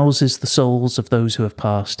 This rouses the souls of those who have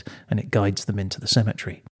passed, and it guides them into the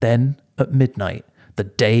cemetery. Then, at midnight, the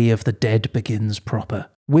Day of the Dead begins proper.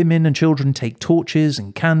 Women and children take torches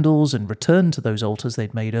and candles and return to those altars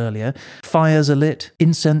they'd made earlier. Fires are lit,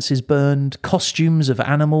 incense is burned, costumes of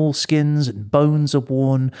animal skins and bones are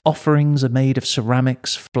worn, offerings are made of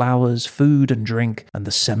ceramics, flowers, food and drink, and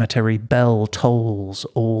the cemetery bell tolls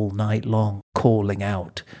all night long, calling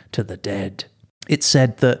out to the dead. It's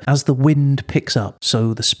said that as the wind picks up,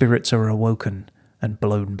 so the spirits are awoken and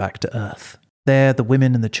blown back to earth. There, the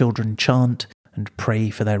women and the children chant and pray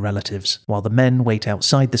for their relatives, while the men wait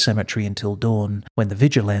outside the cemetery until dawn, when the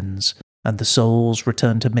vigil ends, and the souls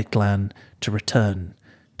return to Mictlan to return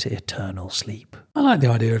to eternal sleep. I like the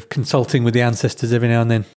idea of consulting with the ancestors every now and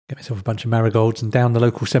then. Get myself a bunch of marigolds and down the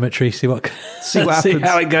local cemetery, see what happens. See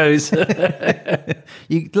how it goes.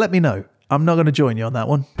 You let me know. I'm not going to join you on that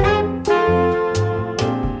one.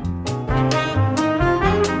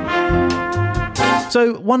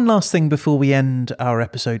 So, one last thing before we end our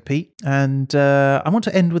episode, Pete, and I want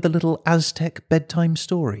to end with a little Aztec bedtime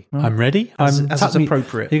story. Right? I'm ready. As is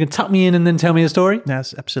appropriate. You can tuck me in and then tell me a story?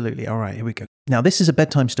 Yes, absolutely. All right, here we go. Now, this is a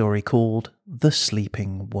bedtime story called The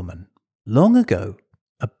Sleeping Woman. Long ago,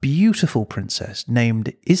 a beautiful princess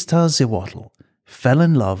named Iztaccíhuatl fell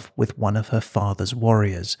in love with one of her father's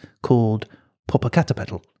warriors called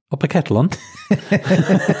Popocatépetl. Pop a kettle on.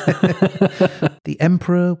 The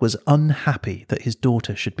emperor was unhappy that his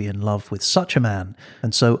daughter should be in love with such a man,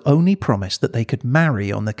 and so only promised that they could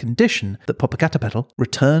marry on the condition that Popocatépetl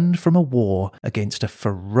returned from a war against a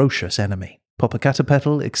ferocious enemy.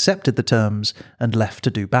 Popocatépetl accepted the terms and left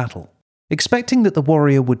to do battle. Expecting that the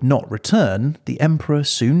warrior would not return, the emperor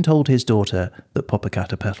soon told his daughter that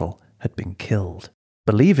Popocatépetl had been killed.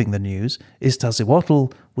 Believing the news,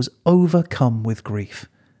 Iztaccíhuatl was overcome with grief,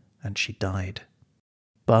 and she died.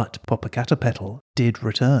 But Popocatépetl did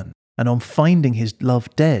return, and on finding his love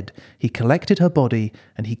dead, he collected her body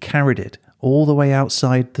and he carried it all the way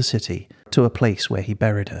outside the city to a place where he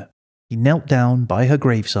buried her. He knelt down by her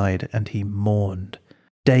graveside and he mourned.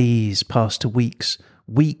 Days passed to weeks,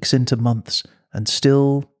 weeks into months, and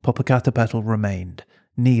still Popocatépetl remained,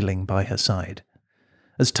 kneeling by her side.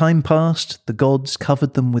 As time passed, the gods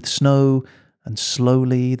covered them with snow, and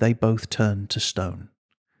slowly they both turned to stone.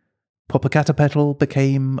 Popocatépetl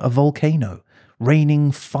became a volcano,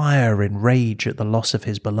 raining fire in rage at the loss of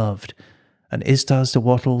his beloved, and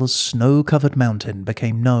Iztaccíhuatl's snow-covered mountain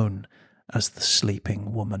became known as the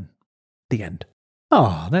Sleeping Woman. The end.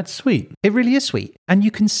 Oh, that's sweet. It really is sweet. And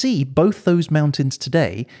you can see both those mountains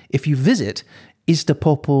today if you visit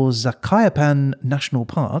Iztapopo-Zacayapan National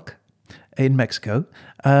Park in Mexico.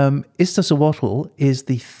 Iztaccíhuatl is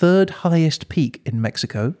the third highest peak in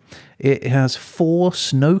Mexico. It has 4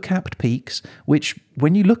 snow-capped peaks, which,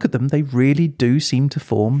 when you look at them, they really do seem to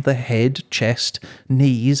form the head, chest,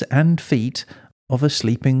 knees, and feet of a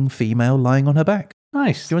sleeping female lying on her back.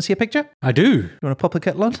 Nice. Do you want to see a picture? I do. You want to pop a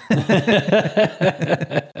kettle on?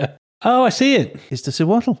 Oh, I see it.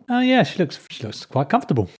 Iztaccíhuatl. Oh, yeah, she looks quite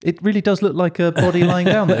comfortable. It really does look like a body lying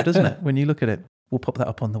down there, doesn't it, when you look at it? We'll pop that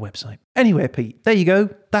up on the website. Anyway, Pete, there you go.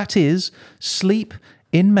 That is sleep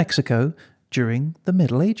in Mexico during the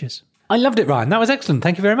Middle Ages. I loved it, Ryan. That was excellent.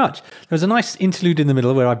 Thank you very much. There was a nice interlude in the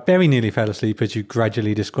middle where I very nearly fell asleep as you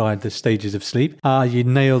gradually described the stages of sleep. You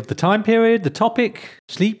nailed the time period, the topic,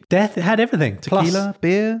 sleep, death. It had everything. Tequila,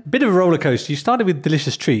 beer. Bit of a roller coaster. You started with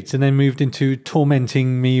delicious treats and then moved into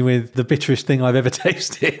tormenting me with the bitterest thing I've ever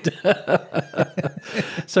tasted.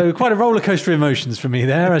 So quite a roller coaster of emotions for me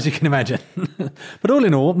there, as you can imagine. But all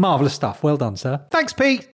in all, marvellous stuff. Well done, sir. Thanks,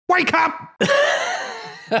 Pete. Wake up!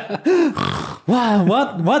 Wow,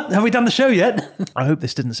 what? Have we done the show yet? I hope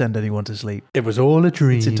this didn't send anyone to sleep. It was all a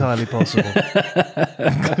dream. It's entirely possible.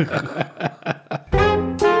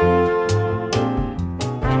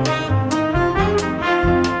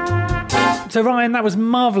 So Ryan, that was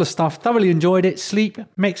marvellous stuff. Thoroughly enjoyed it. Sleep,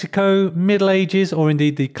 Mexico, Middle Ages, or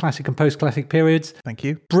indeed the classic and post-classic periods. Thank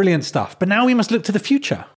you. Brilliant stuff. But now we must look to the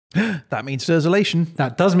future. That means desolation.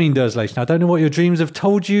 That does mean desolation. I don't know what your dreams have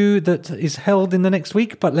told you that is held in the next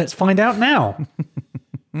week, but let's find out now.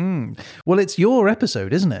 Well, it's your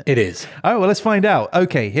episode, isn't it? It is. Oh, well, let's find out.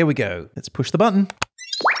 Okay, here we go. Let's push the button.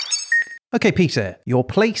 Okay, Peter, your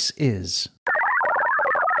place is...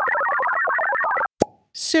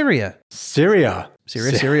 Syria. Syria.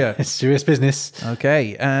 Syria. It's serious business.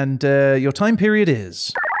 Okay, and your time period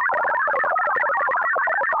is...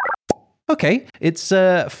 Okay, it's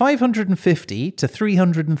 550 to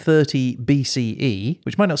 330 BCE,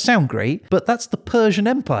 which might not sound great, but that's the Persian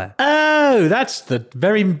Empire. Oh, that's the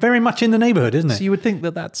very, very much in the neighbourhood, isn't it? So you would think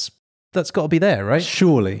that that's got to be there, right?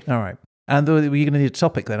 Surely. All right. And you're going to need a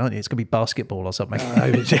topic then, aren't you? It's going to be basketball or something.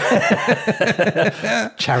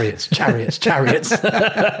 Chariots.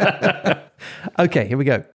 Okay, here we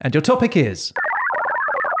go. And your topic is...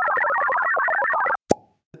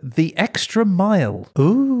 The extra mile.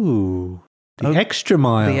 Ooh. The extra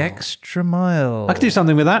mile. The extra mile. I could do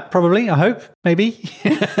something with that, probably. I hope. Maybe.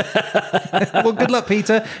 Well, good luck,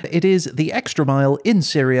 Peter. It is the extra mile in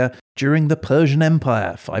Syria during the Persian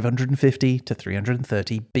Empire, 550 to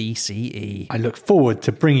 330 BCE. I look forward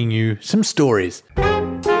to bringing you some stories.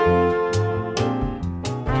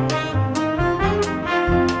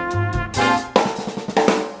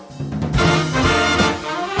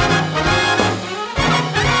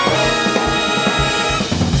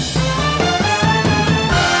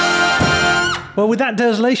 Well, with that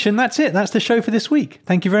desolation, that's it. That's the show for this week.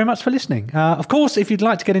 Thank you very much for listening. Of course, if you'd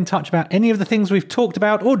like to get in touch about any of the things we've talked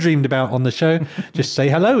about or dreamed about on the show, just say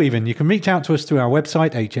hello even. You can reach out to us through our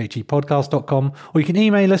website, hhepodcast.com, or you can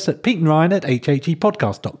email us at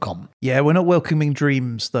peteandryan@hhepodcast.com. Yeah, we're not welcoming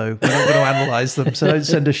dreams, though. We're not going to analyse them, so don't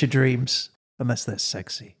send us your dreams, unless they're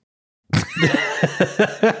sexy.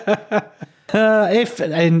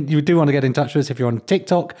 And you do want to get in touch with us if you're on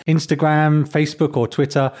TikTok, Instagram, Facebook, or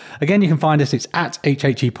Twitter, again, you can find us. It's at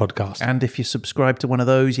HHE Podcast. And if you subscribe to one of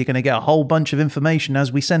those, you're going to get a whole bunch of information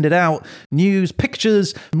as we send it out. News,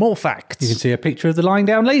 pictures, more facts. You can see a picture of the lying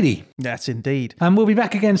down lady. That's indeed. And we'll be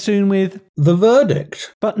back again soon with The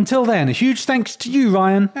Verdict. But until then, a huge thanks to you,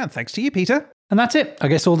 Ryan. And thanks to you, Peter. And that's it. I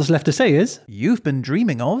guess all that's left to say is... You've been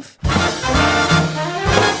dreaming of...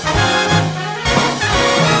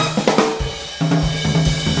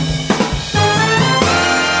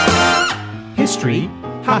 History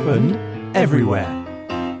happened everywhere.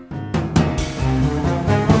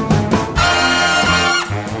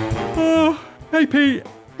 Oh, hey, Pete.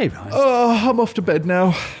 Hey, Ryan. Oh, I'm off to bed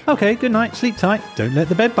now. Okay, good night. Sleep tight. Don't let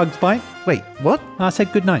the bed bugs bite. Wait, what? I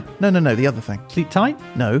said good night. No, the other thing. Sleep tight.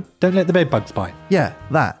 No. Don't let the bed bugs bite. Yeah,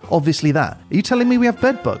 that. Obviously that. Are you telling me we have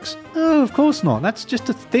bed bugs? Oh, of course not. That's just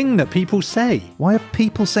a thing that people say. Why are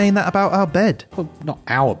people saying that about our bed? Well, not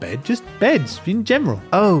our bed, just beds in general.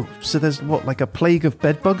 Oh, so there's what, like a plague of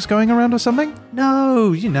bed bugs going around or something?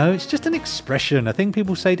 No, it's just an expression, a thing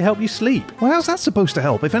people say to help you sleep. Well, how's that supposed to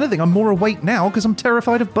help? If anything, I'm more awake now because I'm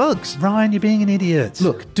terrified of bugs. Ryan, you're being an idiot.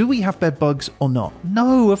 Look, do we have bed bugs or not?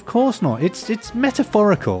 No, of course not. It's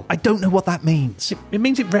metaphorical. I don't know what that means. It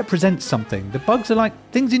means it represents something. The bugs are like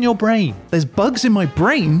things in your brain. There's bugs in my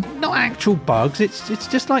brain? Not actual bugs. It's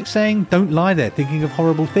just like saying don't lie there thinking of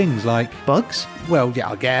horrible things like... Bugs? Well, yeah,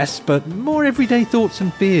 I guess, but more everyday thoughts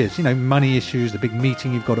and fears. Money issues, the big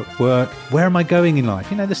meeting you've got at work. Where am I going in life?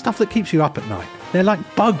 The stuff that keeps you up at night. They're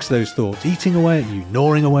like bugs, those thoughts, eating away at you,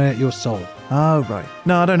 gnawing away at your soul. Oh, right.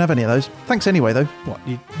 No, I don't have any of those. Thanks anyway, though. What,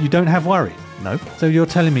 you don't have worries? No. So you're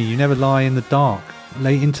telling me you never lie in the dark,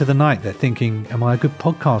 late into the night, they're thinking, am I a good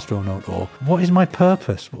podcaster or not? Or what is my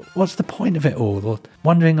purpose? What's the point of it all? Or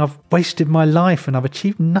wondering I've wasted my life and I've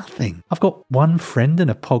achieved nothing. I've got one friend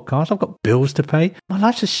and a podcast. I've got bills to pay. My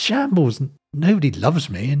life's a shambles and nobody loves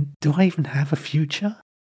me. And do I even have a future?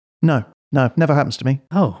 No, never happens to me.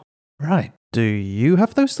 Oh, right. Do you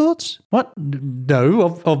have those thoughts? What?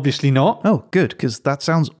 No, obviously not. Oh, good, because that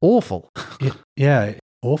sounds awful. Yeah,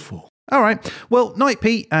 awful. All right. Well, night,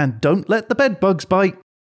 Pete, and don't let the bed bugs bite.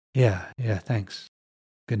 Yeah, thanks.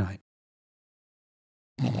 Good night.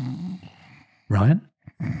 Ryan?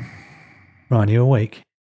 Ryan, are you awake?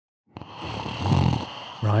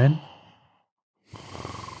 Ryan?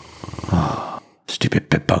 Oh, stupid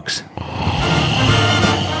bed bugs.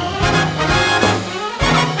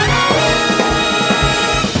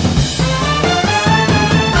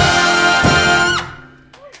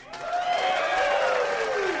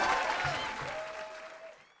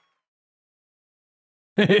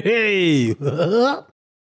 Hey!